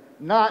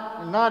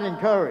not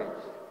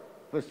encouraged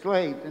for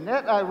slaves. And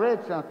that I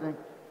read something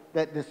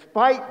that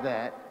despite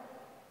that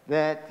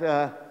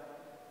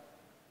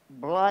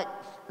black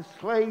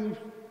slaves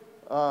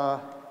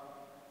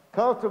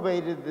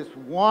cultivated this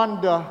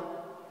wonder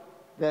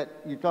that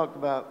you talked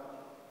about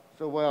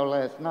so well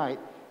last night.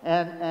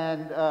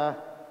 And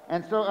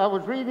so I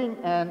was reading,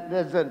 and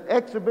there's an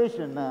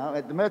exhibition now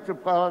at the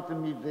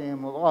Metropolitan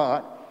Museum of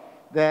Art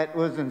that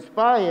was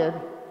inspired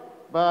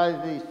by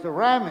the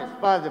ceramics,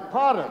 by the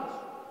potters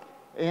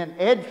in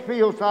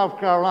Edgefield, South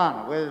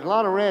Carolina, where there's a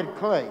lot of red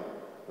clay,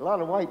 a lot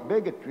of white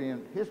bigotry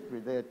and history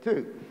there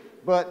too.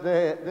 But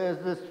there's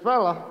this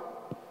fella,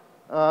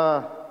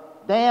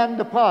 Dan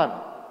the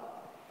Potter,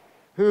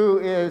 who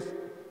is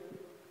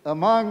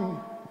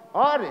among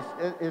artists,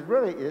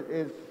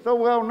 is so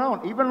well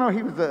known, even though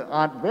he was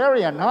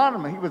very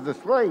anonymous, he was a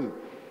slave,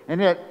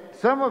 and yet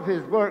some of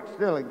his work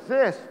still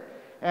exists,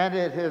 and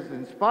it has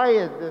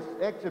inspired this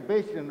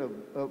exhibition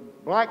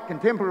of black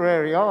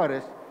contemporary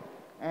artists.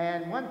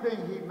 And one thing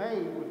he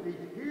made was these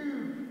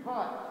huge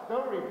pots,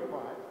 storage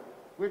pots,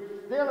 which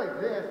still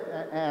exist,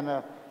 and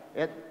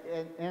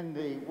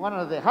one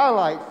of the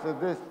highlights of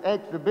this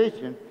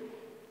exhibition.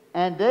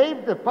 And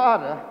Dave the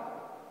Potter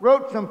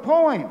wrote some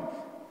poems.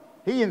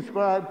 He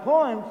inscribed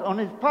poems on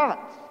his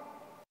pots.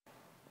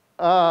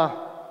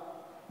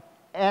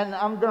 And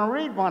I'm going to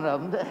read one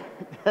of them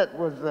that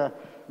was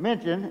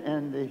mentioned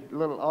in the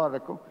little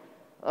article.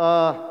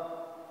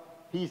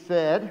 He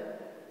said,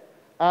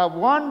 "I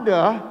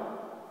wonder,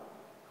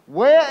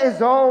 where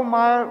is all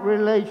my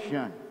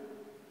relation?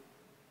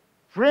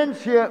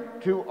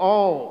 Friendship to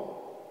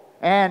all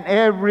and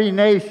every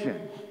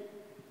nation."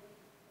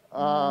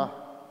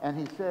 And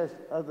he says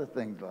other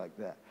things like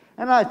that.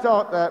 And I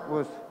thought that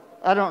was,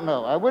 I don't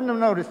know, I wouldn't have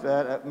noticed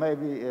that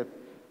maybe if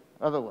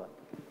otherwise.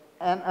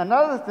 And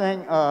another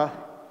thing,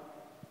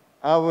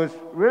 I was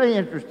really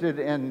interested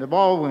in the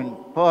Baldwin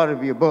part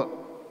of your book.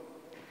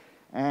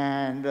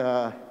 And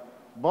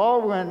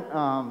Baldwin,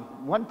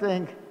 one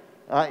thing,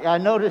 I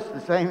noticed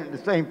the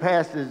same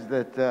passage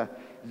that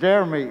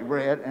Jeremy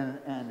read,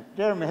 and if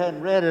Jeremy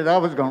hadn't read it, I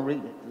was going to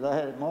read it, because I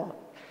had it marked,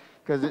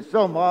 because it's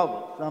so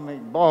marvelous. I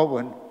mean,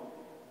 Baldwin,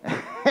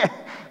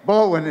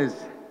 Baldwin is,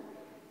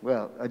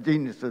 well, a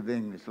genius of the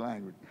English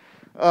language.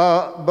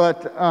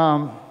 But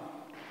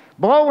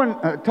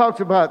Baldwin talks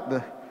about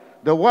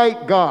the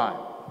white God.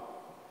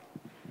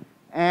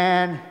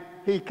 And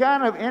he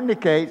kind of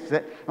indicates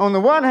that, on the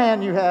one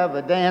hand, you have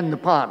a Dan the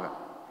Potter,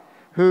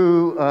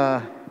 who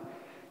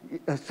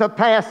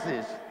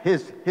surpasses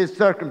his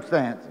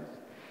circumstances.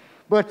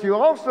 But you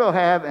also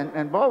have,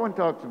 and Baldwin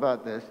talks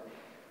about this,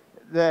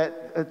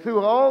 that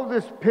through all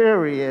this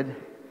period,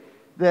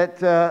 that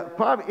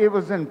probably it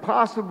was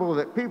impossible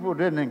that people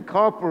didn't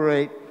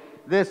incorporate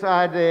this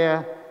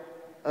idea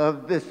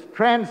of this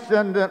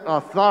transcendent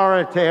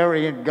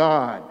authoritarian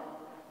God,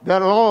 the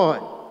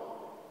Lord,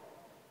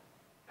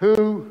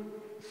 who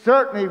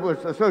certainly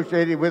was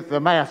associated with the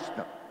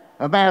master,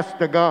 a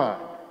master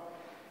God.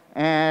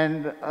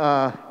 And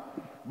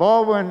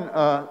Baldwin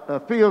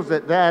feels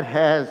that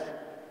has,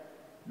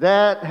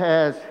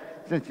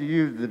 since you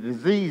used the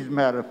disease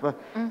metaphor,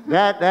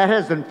 that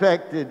has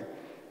infected,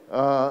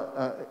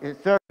 it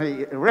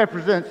certainly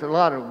represents a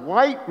lot of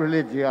white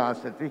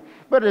religiosity,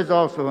 but has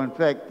also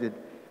infected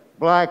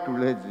black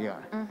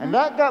religiosity. And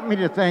that got me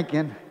to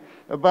thinking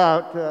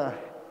about,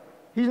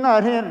 he's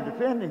not here to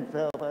defend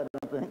himself, I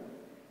don't think.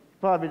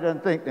 Probably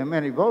doesn't think there are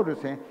many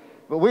voters here.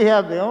 But we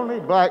have the only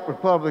black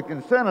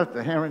Republican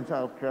senator here in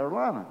South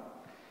Carolina.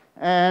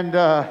 And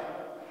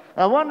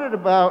I wondered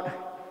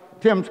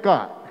about Tim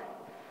Scott,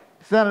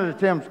 Senator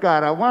Tim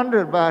Scott. I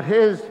wondered about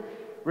his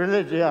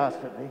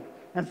religiosity.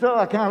 And so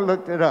I kind of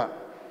looked it up.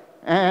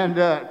 And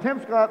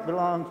Tim Scott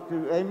belongs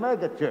to a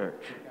megachurch.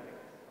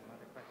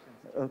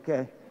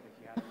 Okay.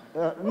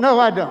 No,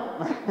 I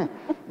don't.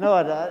 No,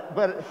 I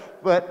don't.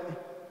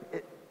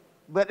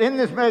 But in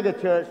this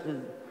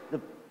megachurch,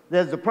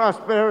 there's the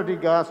prosperity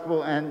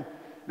gospel, and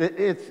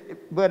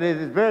but it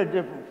is very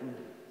different from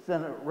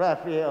Senator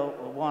Raphael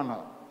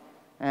Warnock.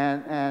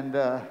 And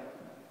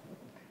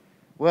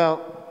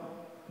well,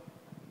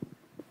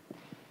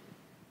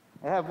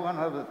 I have one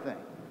other thing,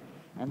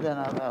 and then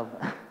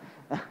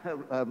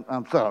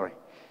I'm sorry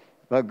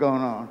about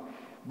going on.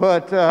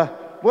 But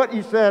what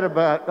you said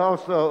about,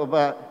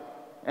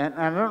 and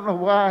I don't know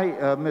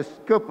why Miss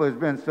Cooper has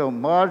been so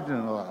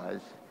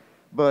marginalized,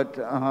 but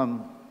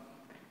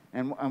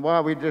and why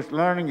we're just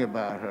learning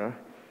about her,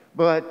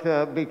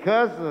 but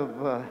because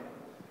of,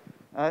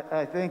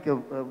 I think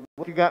of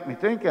what you got me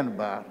thinking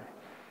about,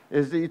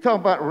 is that you talk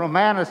about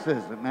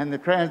Romanticism and the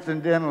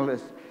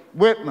Transcendentalist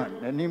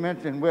Whitman, and you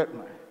mentioned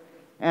Whitman,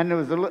 and there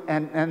was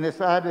and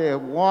this idea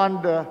of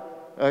wonder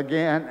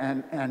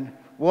again, and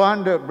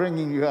wonder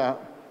bringing you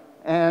out,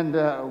 and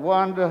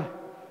wonder,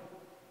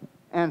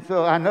 and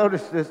so I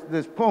noticed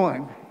this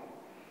poem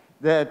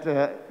that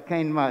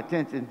came to my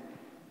attention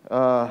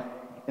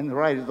in the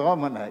Writer's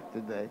Almanac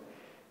today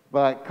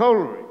by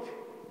Coleridge.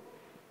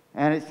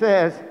 And it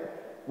says,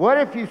 what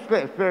if you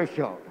slept, very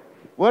short,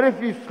 what if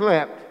you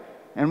slept,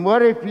 and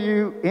what if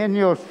you, in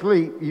your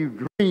sleep,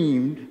 you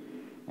dreamed,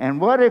 And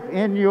what if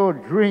in your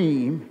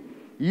dream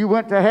you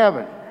went to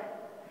heaven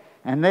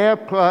and there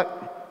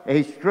plucked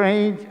a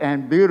strange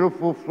and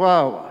beautiful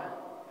flower?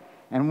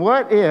 And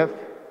what if,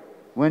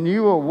 when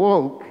you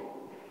awoke,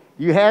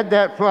 you had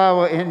that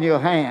flower in your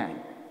hand?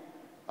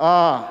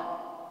 Ah,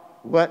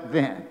 what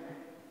then?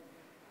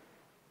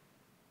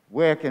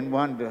 Where can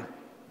wonder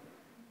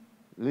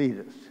lead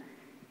us?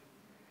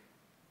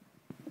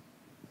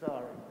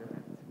 Sorry.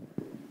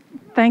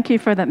 Thank you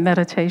for that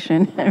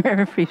meditation. I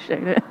very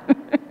appreciate it.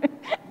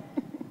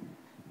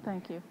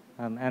 Thank you.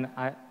 And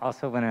I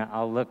also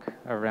I'll look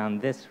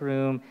around this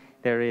room.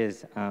 There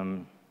is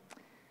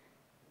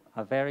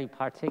a very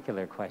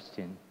particular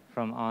question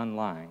from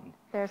online.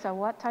 There's a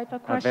what type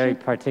of A question? very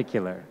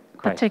particular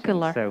question.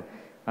 Particular. So,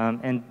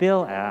 and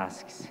Bill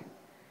asks,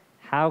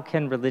 how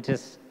can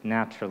religious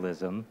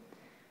naturalism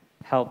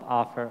help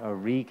offer a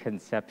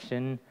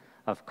reconception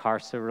of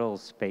carceral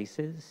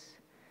spaces?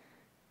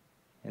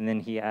 And then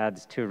he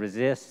adds, to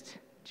resist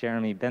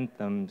Jeremy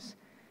Bentham's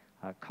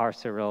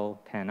carceral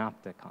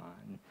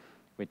panopticon,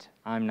 which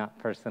I'm not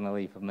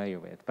personally familiar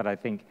with, but I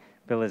think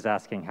Bill is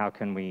asking how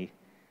can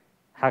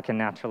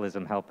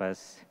naturalism help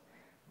us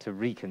to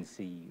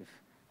reconceive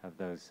of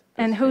those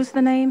And who's spaces?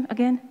 the name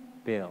again?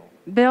 Bill.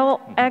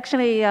 Bill,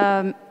 actually,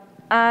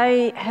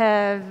 I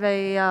have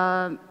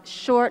a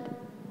short,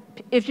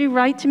 if you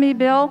write to me,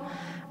 Bill,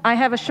 I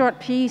have a short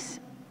piece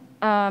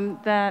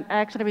that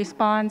actually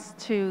responds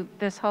to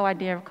this whole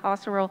idea of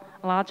carceral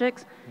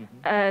logics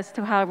as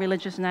to how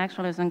religious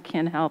naturalism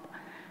can help.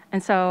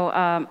 And so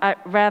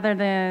rather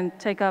than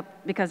take up,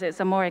 because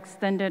it's a more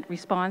extended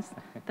response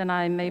than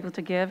I'm able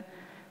to give,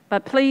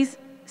 but please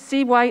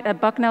see White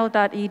at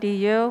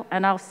bucknell.edu,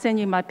 and I'll send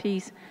you my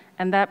piece,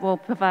 and that will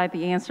provide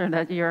the answer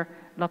that you're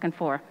looking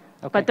for.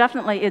 Okay. But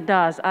definitely it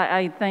does.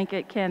 I think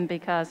it can,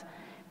 because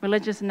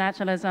religious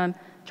naturalism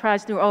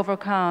tries to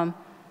overcome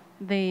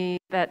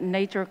that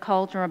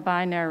nature-culture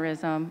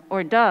binarism,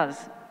 or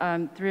does,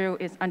 through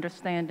its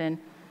understanding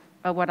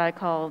of what I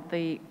call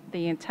the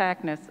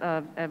intactness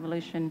of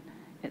evolution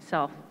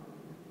itself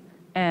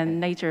and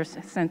nature's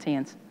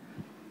sentience.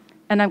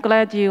 And I'm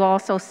glad you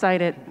also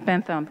cited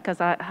Bentham,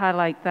 because I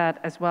highlight that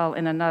as well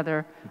in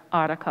another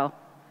article.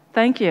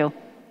 Thank you.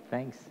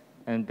 Thanks.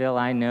 And Bill,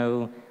 I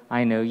know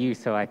you,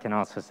 so I can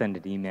also send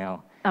an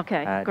email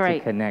Okay, great.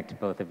 to connect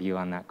both of you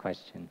on that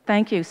question.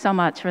 Thank you so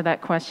much for that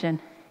question.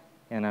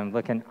 And I'm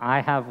looking, I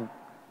have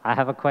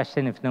a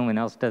question if no one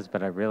else does,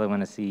 but I really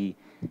want to see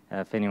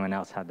if anyone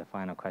else had the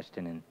final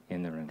question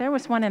in the room. There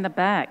was one in the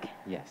back.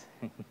 Yes.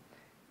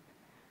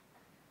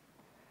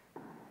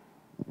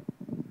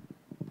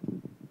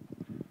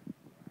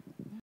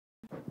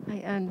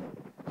 Hi,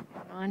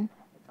 on.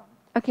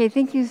 Okay,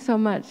 thank you so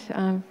much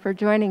for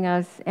joining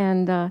us.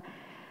 And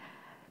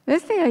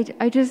this thing,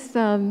 I just,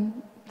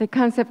 the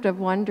concept of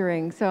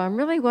wondering. So I'm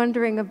really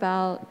wondering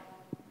about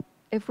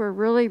if we're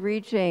really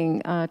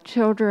reaching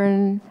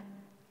children,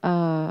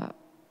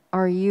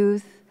 our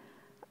youth,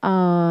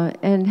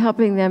 and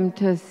helping them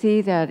to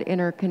see that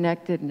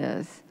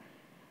interconnectedness.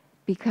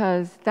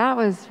 Because that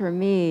was, for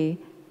me,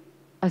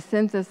 a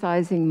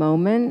synthesizing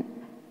moment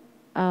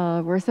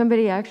where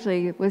somebody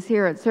actually was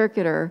here at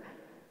Circular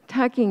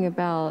talking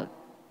about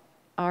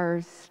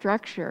our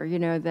structure, you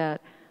know,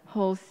 that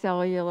whole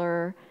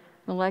cellular,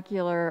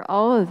 molecular,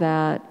 all of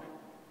that,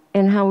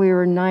 and how we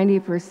were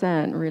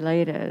 90%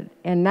 related.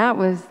 And that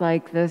was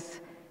like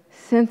this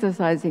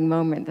synthesizing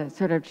moment that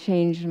sort of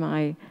changed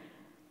my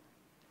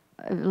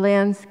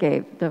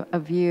landscape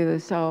of view.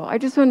 So I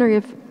just wonder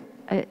if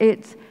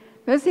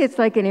mostly it's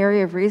like an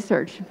area of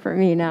research for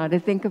me now to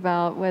think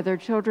about whether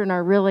children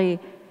are really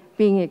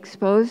being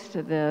exposed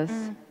to this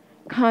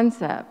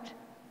concept.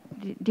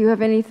 Do you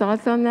have any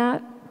thoughts on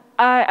that?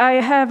 I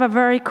have a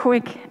very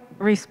quick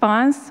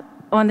response.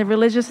 On the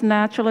Religious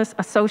Naturalist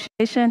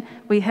Association,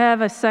 we have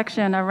a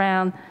section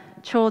around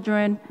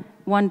children,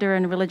 wonder,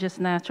 and religious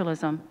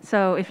naturalism.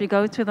 So if you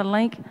go to the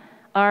link,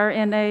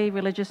 RNA,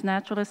 Religious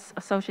Naturalist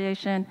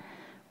Association,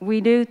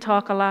 we do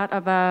talk a lot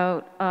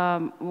about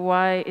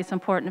why it's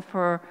important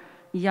for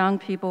young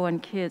people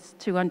and kids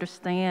to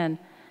understand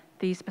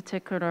these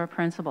particular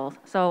principles.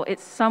 So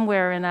it's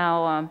somewhere in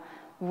our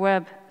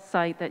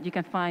website that you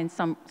can find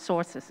some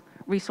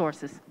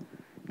resources.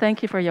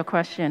 Thank you for your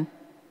question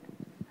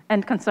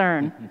and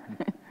concern.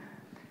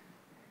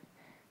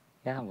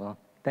 Yeah, well,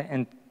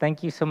 and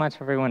thank you so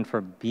much, everyone,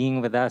 for being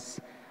with us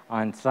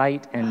on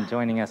site and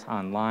joining us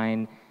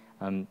online.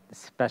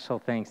 Special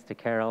thanks to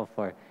Carol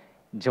for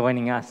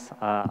joining us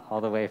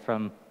all the way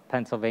from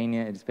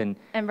Pennsylvania. It's been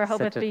And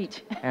Rehoboth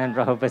Beach. And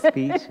Rehoboth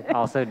Beach,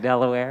 also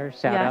Delaware,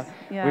 shout out.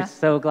 Yeah. We're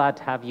so glad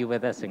to have you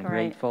with us and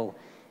Great. grateful.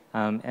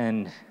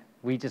 And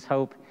we just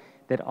hope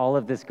that all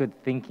of this good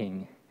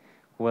thinking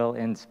will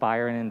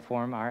inspire and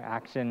inform our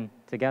action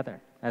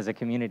together as a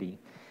community.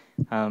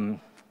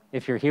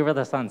 If you're here with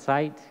us on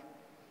site,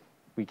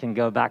 we can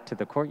go back to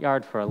the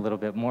courtyard for a little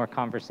bit more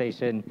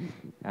conversation.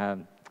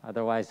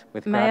 Otherwise,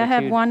 with May I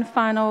gratitude, have one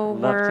final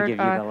love word? to give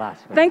you the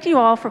last word. Thank you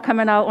all for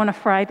coming out on a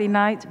Friday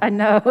night. I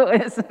know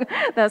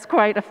that's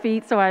quite a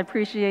feat, so I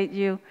appreciate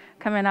you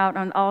coming out,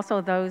 and also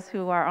those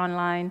who are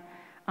online.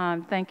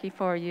 Thank you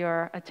for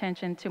your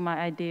attention to my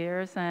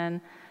ideas,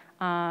 and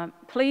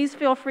please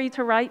feel free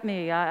to write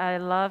me. I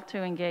love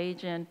to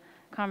engage in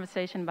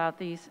conversation about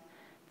these,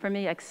 for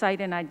me,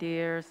 exciting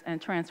ideas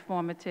and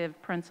transformative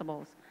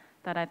principles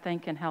that I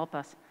think can help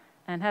us.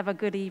 And have a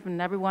good evening.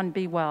 Everyone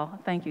be well.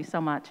 Thank you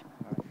so much.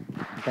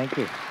 Thank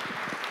you.